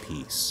of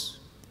peace.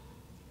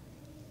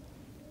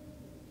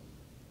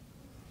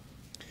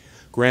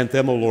 Grant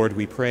them, O Lord,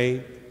 we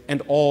pray,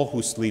 and all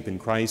who sleep in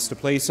Christ, a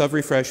place of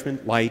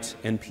refreshment, light,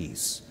 and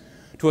peace.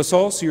 To us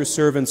also, your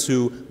servants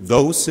who,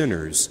 though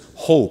sinners,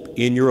 hope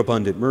in your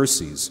abundant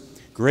mercies,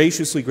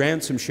 graciously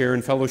grant some share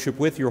in fellowship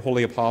with your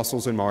holy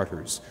apostles and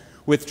martyrs,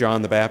 with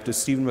John the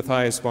Baptist, Stephen,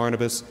 Matthias,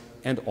 Barnabas,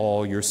 and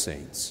all your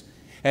saints.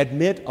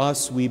 Admit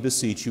us, we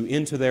beseech you,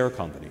 into their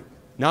company,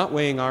 not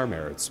weighing our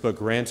merits, but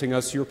granting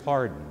us your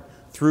pardon,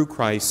 through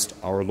Christ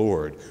our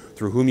Lord,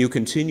 through whom you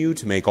continue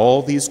to make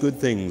all these good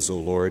things, O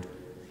Lord.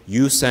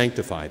 You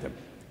sanctify them,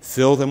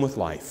 fill them with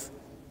life,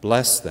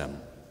 bless them,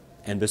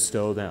 and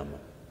bestow them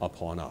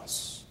upon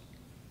us.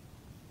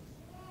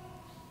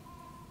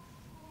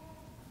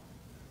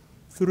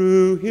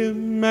 Through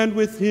him, and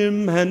with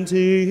him, and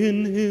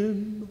in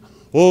him,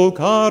 O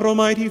God,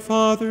 Almighty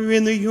Father,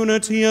 in the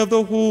unity of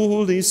the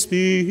Holy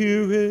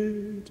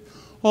Spirit,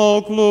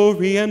 all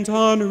glory and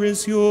honor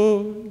is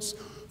yours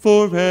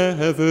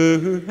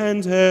forever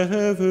and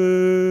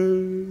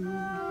ever.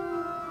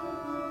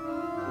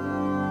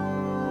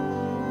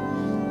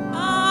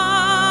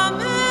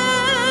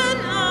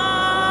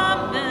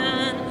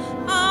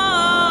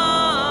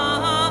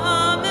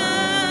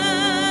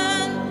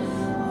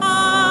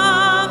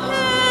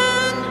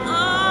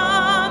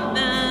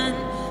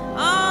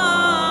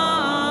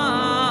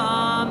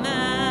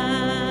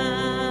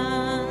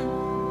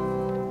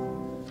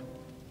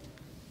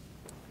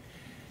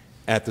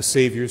 At the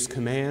Savior's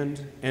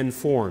command, and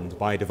formed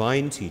by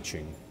divine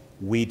teaching,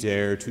 we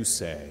dare to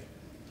say,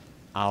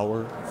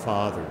 Our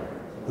Father,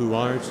 who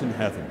art in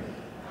heaven,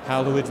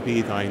 hallowed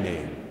be thy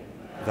name.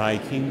 Thy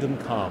kingdom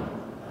come,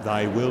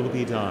 thy will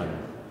be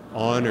done,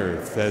 on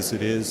earth as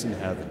it is in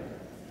heaven.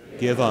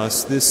 Give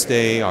us this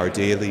day our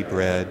daily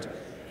bread,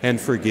 and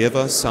forgive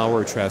us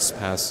our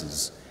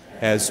trespasses,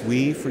 as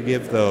we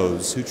forgive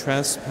those who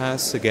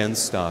trespass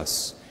against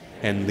us.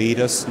 And lead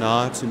us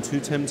not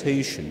into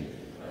temptation,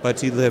 but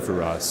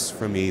deliver us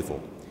from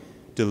evil.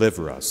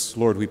 Deliver us,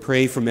 Lord, we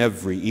pray, from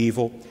every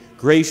evil.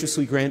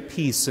 Graciously grant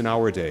peace in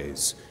our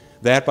days,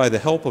 that by the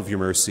help of your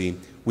mercy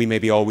we may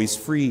be always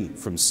free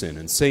from sin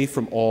and safe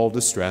from all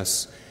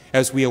distress,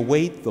 as we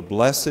await the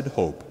blessed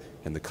hope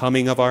and the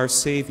coming of our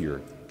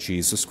Savior,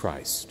 Jesus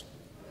Christ.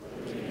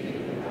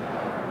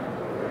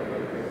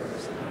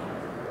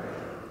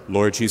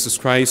 Lord Jesus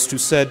Christ, who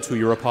said to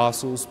your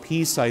apostles,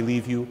 Peace I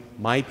leave you,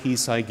 my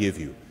peace I give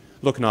you,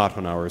 look not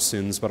on our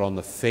sins, but on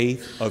the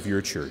faith of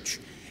your church,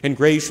 and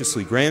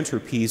graciously grant her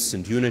peace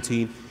and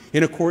unity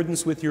in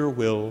accordance with your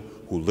will,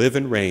 who live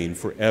and reign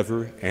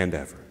forever and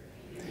ever.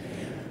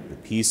 Amen. The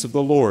peace of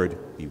the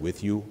Lord be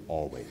with you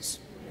always.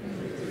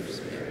 And with your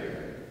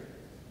spirit.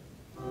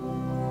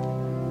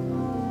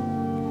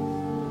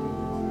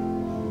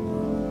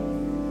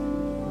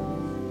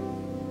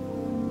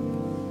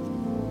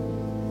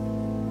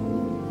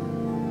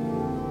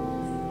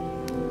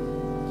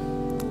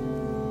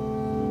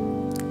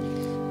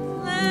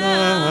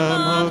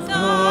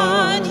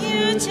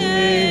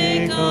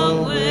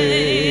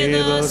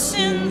 the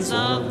sins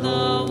of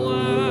the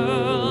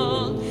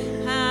world.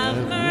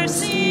 Have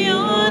mercy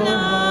on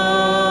us.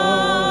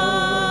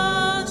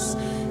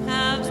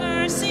 Have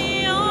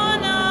mercy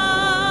on us.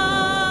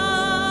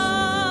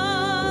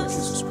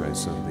 Jesus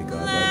Christ, Son of the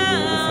God,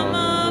 Lamb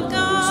of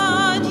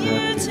God,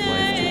 you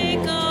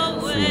take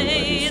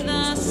away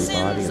the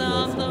sins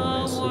of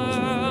the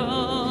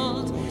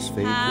world.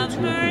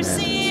 Have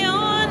mercy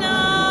on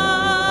us.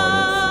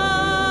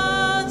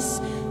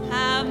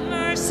 Have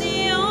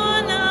mercy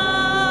on us.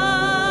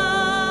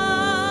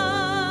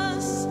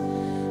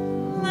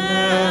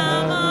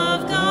 Lamb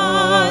of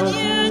God,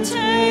 you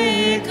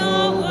take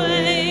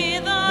away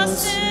the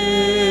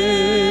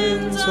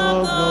sins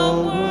of the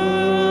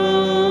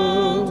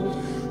world.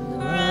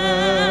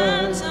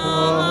 Grant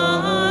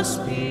us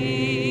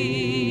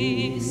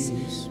peace.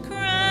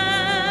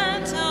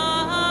 Grant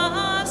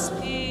us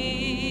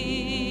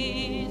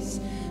peace.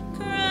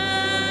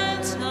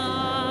 Grant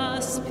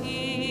us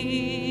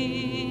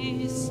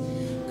peace.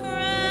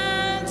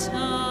 Grant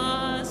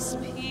us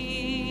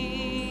peace.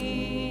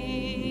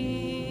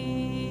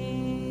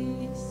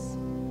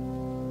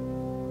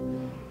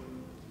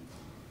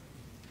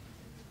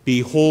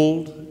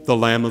 Behold the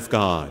Lamb of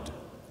God.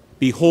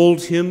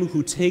 Behold him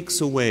who takes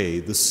away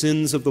the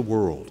sins of the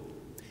world.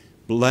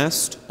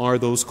 Blessed are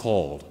those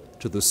called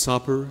to the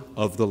supper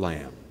of the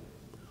Lamb.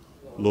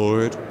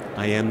 Lord,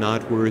 I am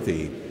not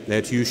worthy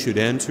that you should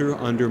enter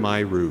under my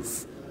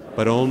roof,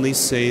 but only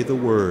say the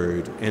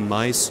word, and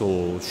my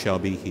soul shall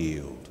be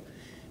healed.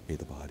 May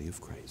the body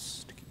of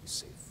Christ keep you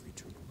safe for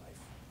eternal life.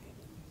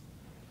 Amen.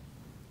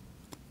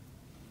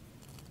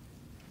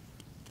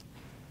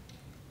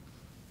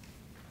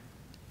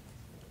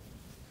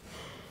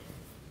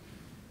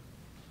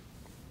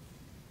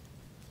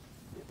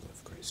 May the blood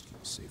of Christ keep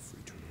you safe for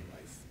eternal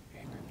life.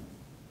 Amen.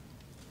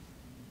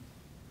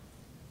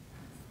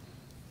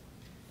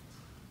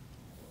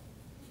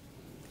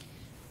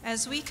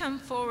 As we come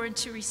forward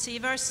to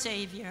receive our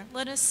Savior,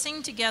 let us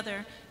sing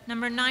together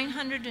number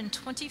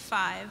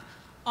 925,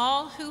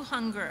 All Who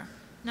Hunger,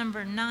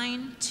 number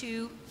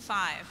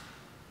 925.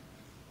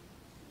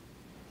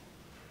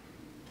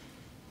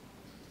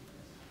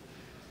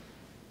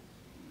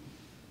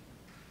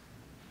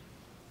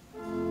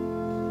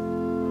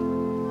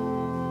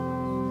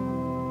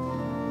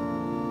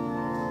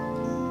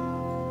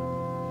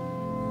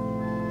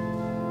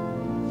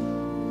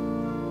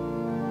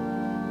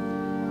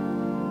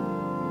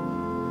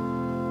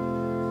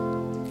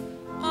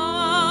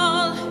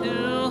 All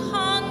who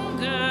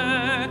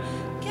hunger,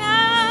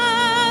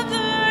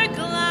 gather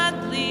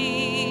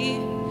gladly.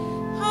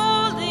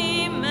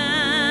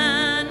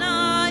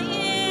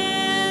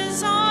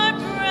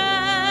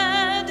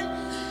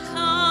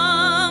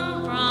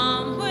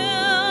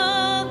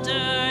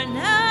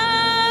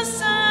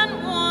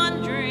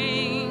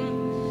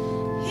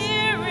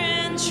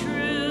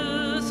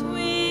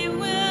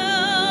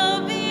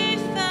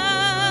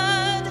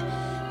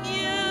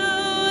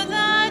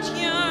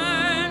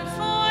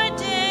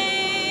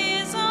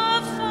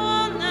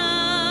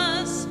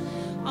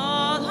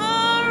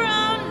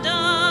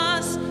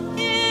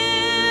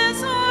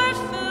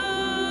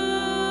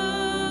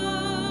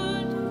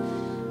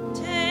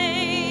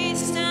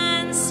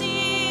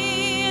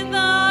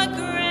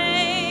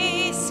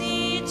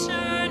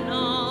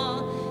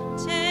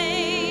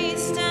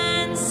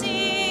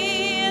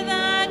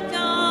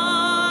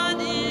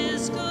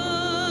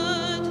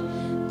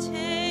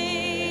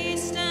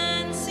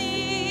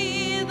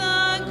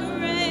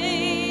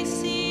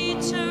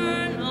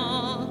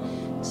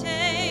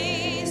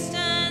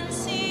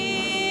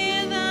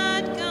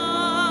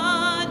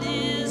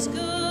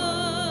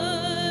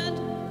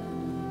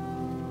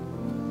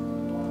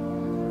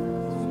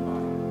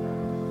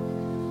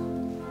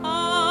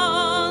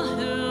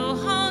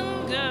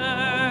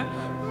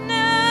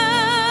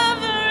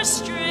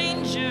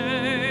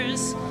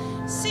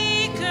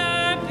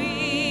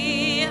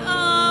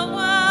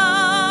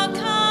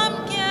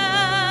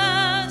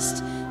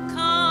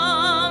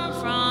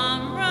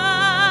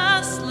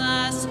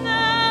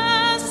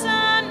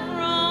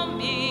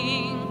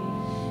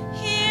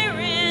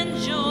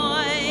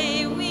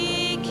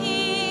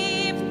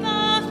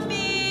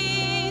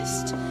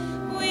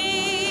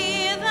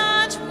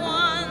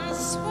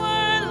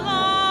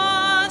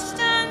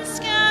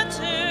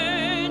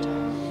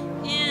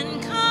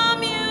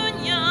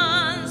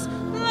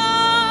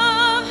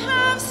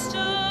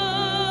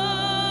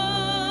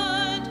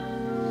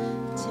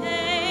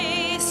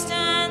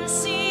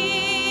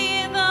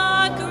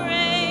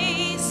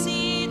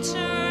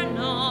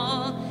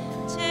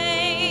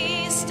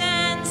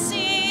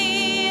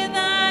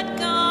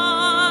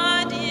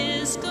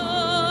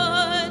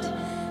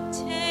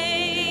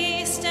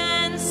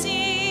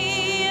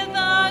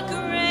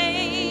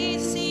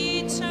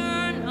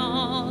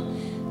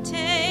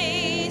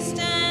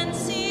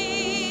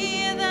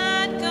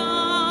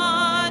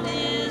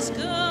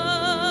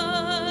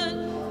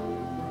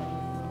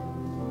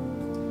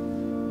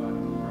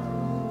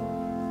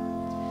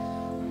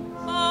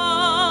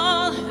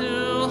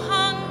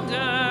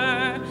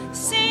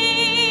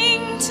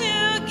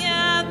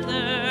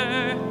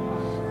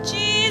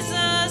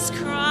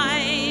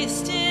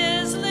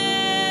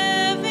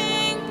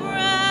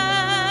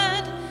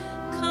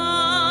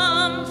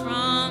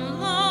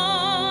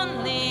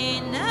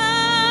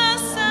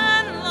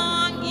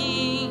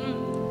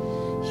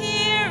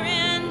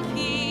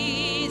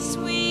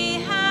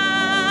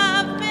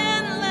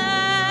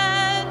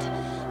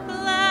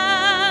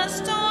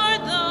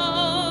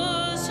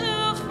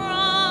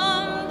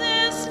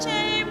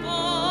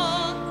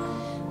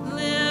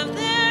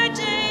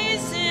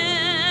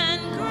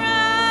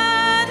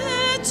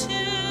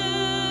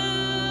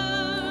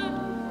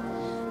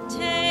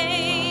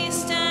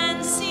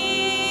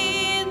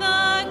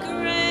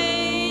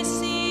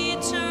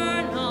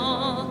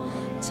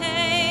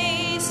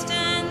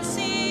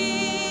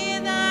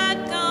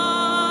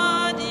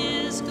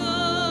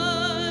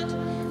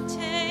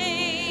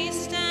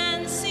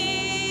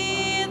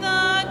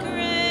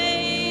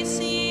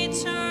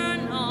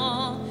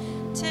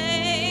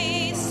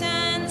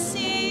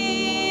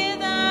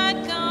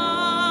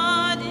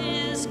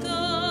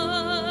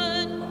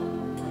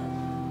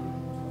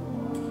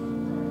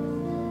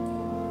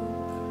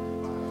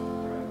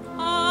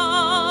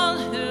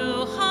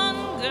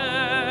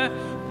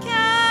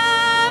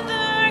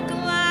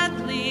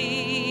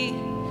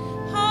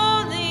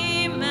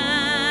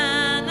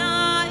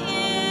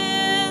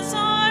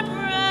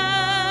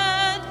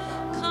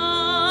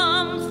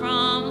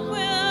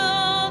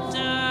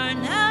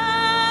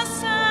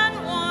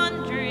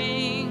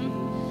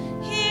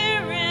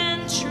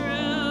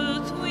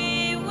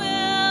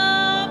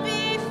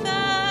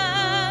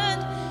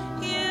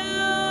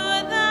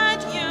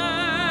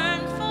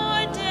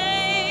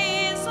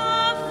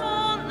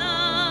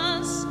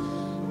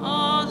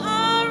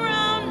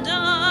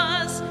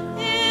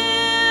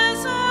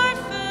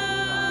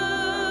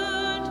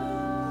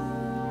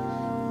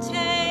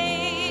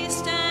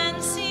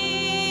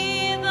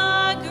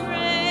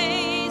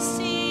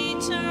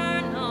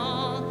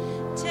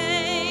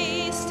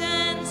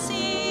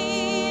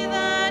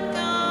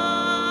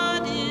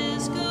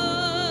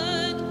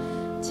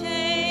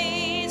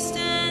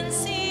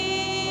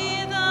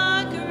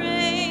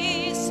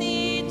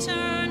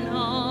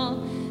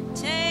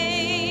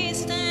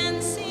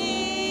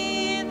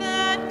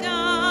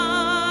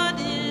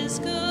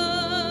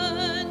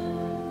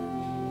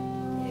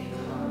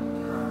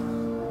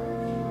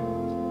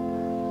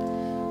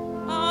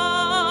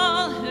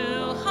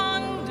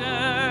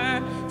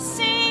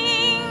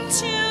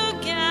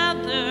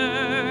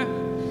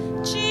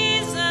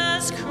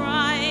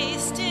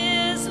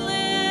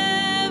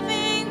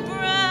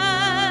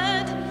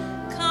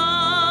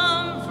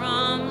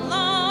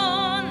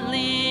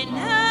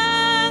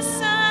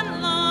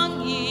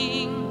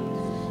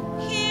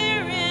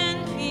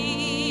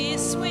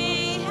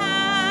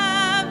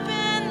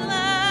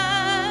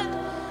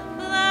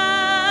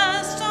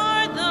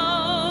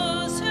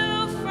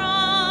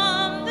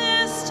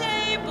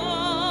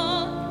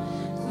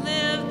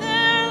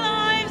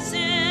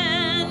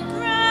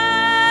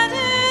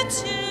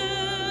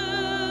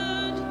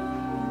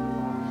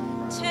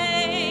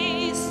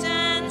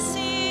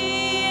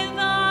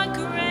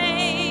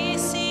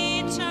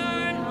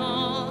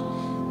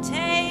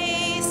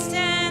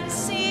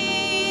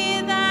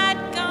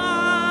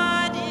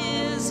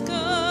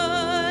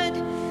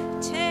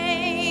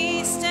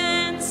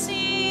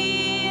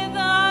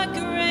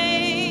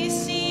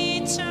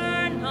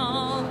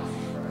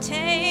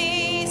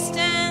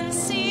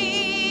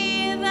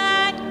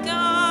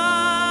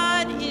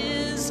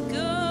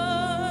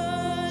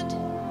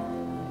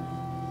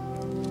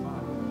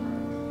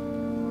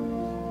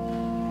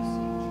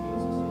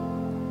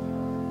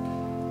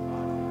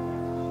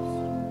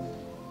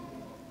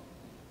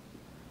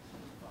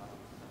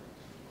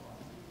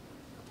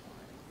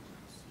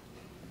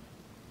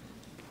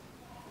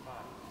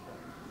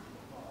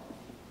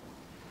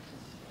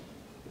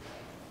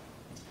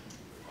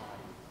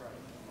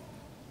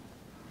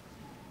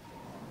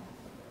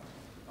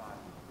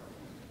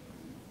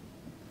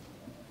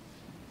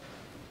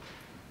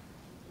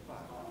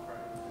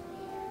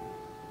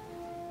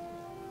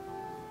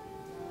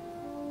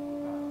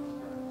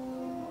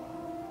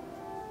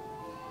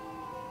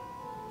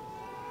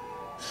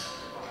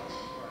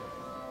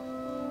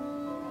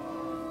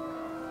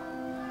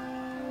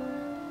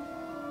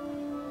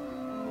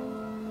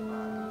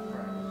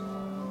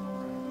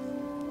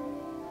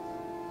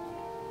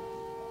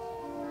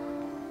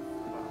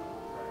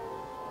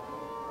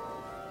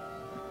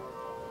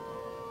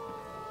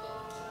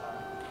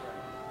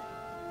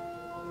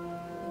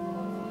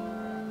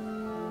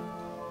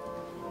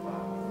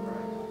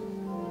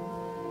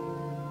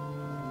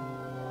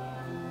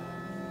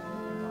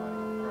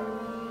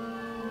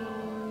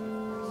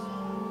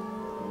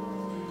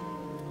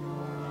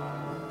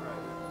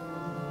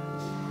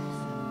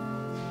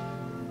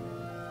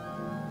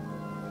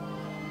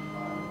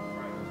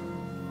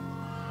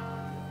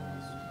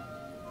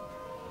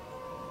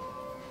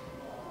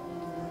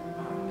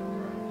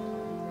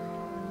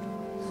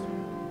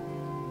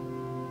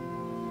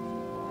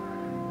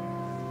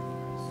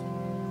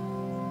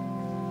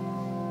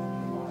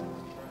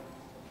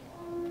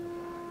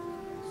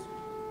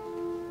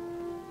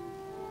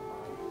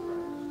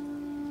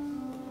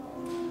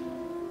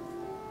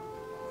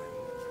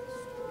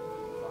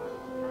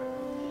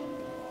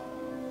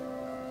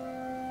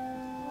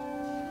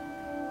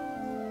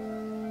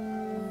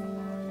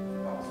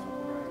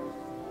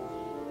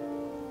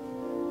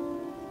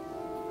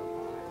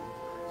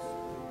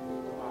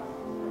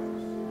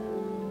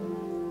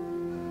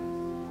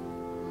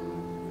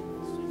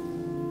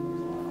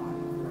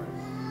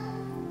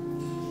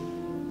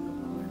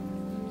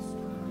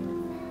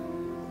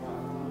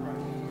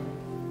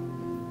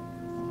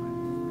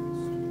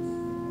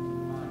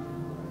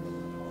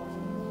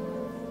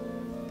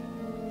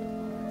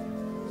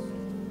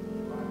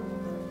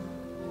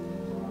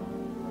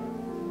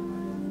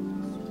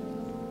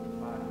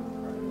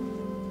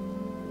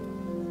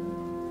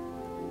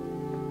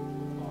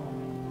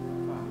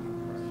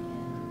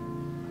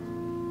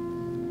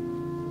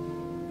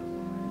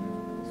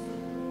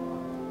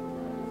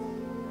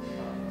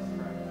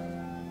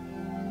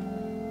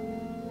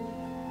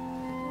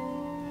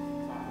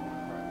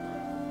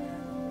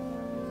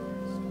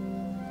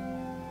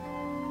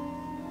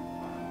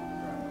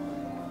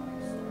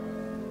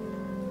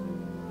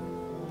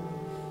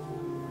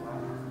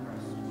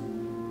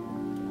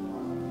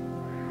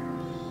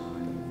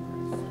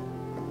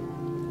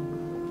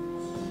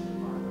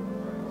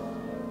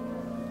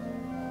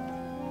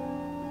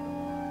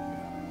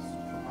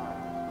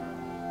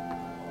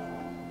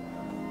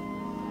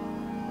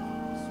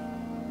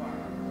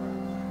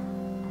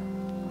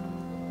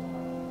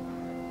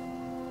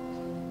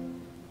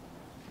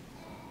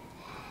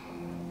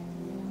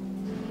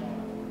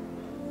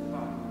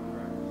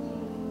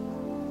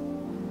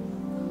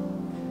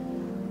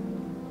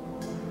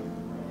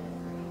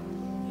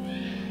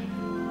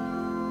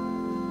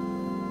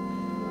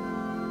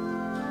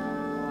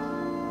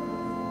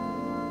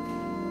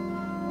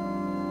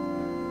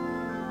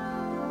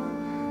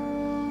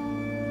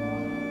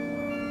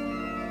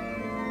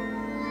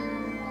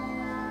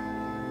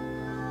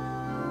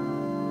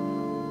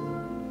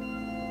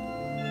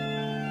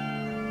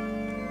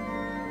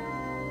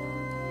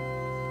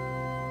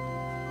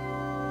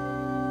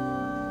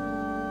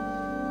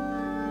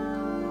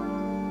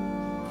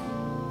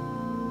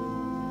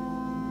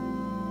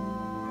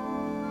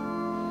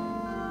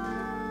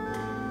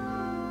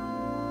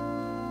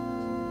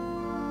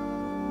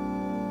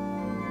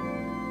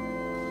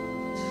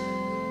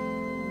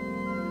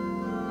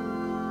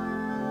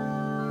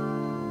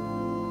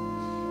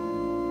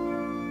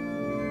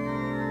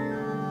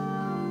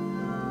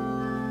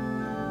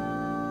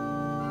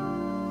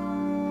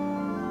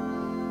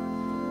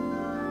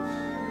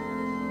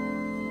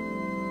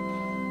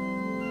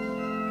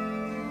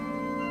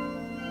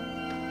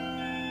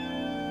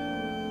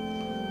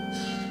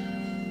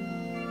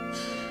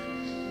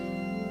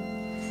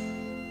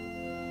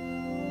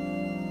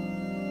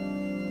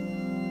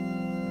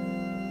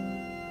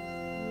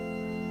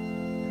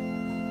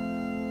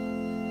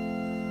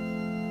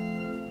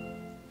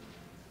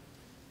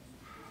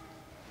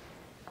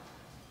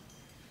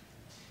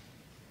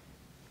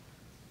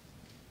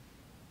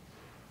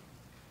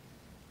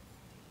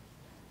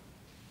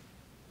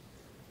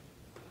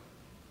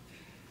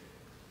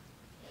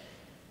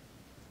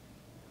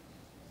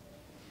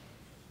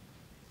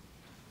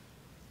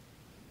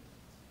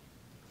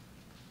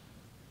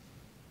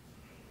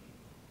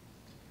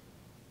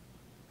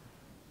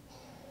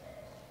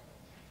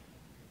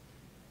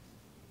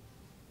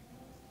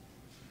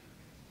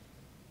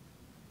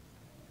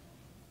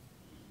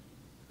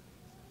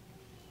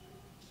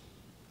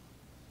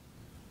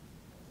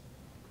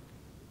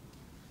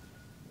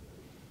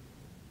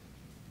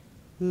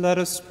 Let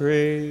us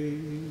pray.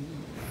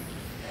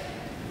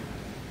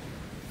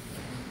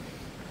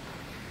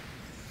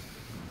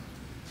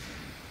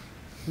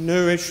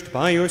 Nourished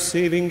by your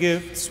saving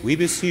gifts, we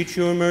beseech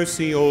your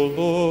mercy, O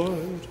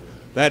Lord,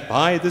 that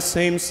by the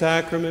same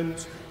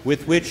sacrament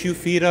with which you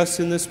feed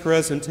us in this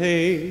present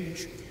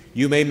age,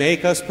 you may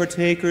make us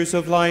partakers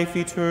of life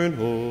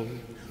eternal,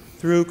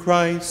 through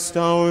Christ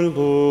our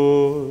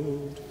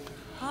Lord.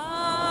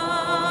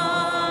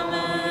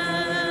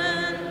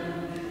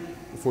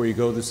 Before you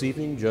go this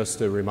evening, just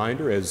a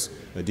reminder, as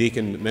a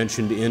deacon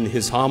mentioned in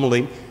his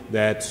homily,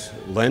 that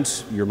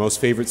Lent, your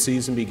most favorite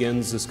season,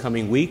 begins this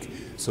coming week.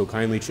 So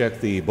kindly check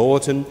the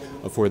bulletin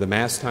for the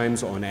Mass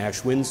times on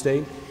Ash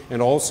Wednesday.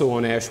 And also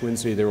on Ash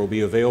Wednesday, there will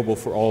be available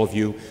for all of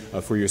you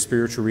for your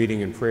spiritual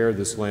reading and prayer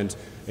this Lent,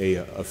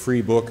 a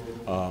free book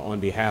on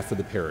behalf of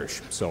the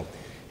parish. So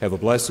have a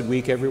blessed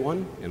week,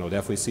 everyone, and I'll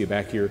definitely see you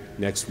back here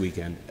next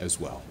weekend as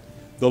well.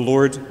 The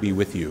Lord be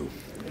with you.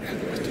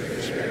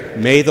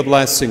 May the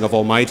blessing of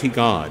Almighty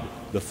God,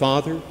 the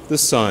Father, the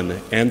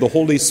Son, and the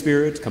Holy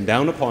Spirit come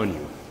down upon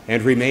you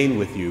and remain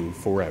with you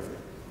forever.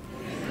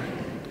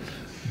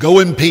 Go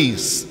in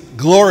peace,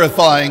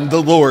 glorifying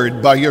the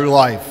Lord by your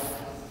life.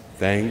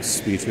 Thanks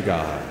be to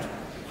God.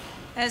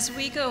 As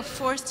we go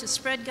forth to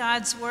spread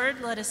God's word,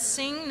 let us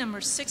sing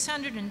number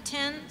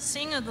 610,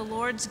 Sing of the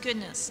Lord's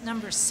Goodness,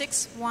 number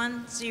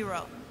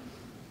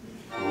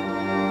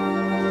 610.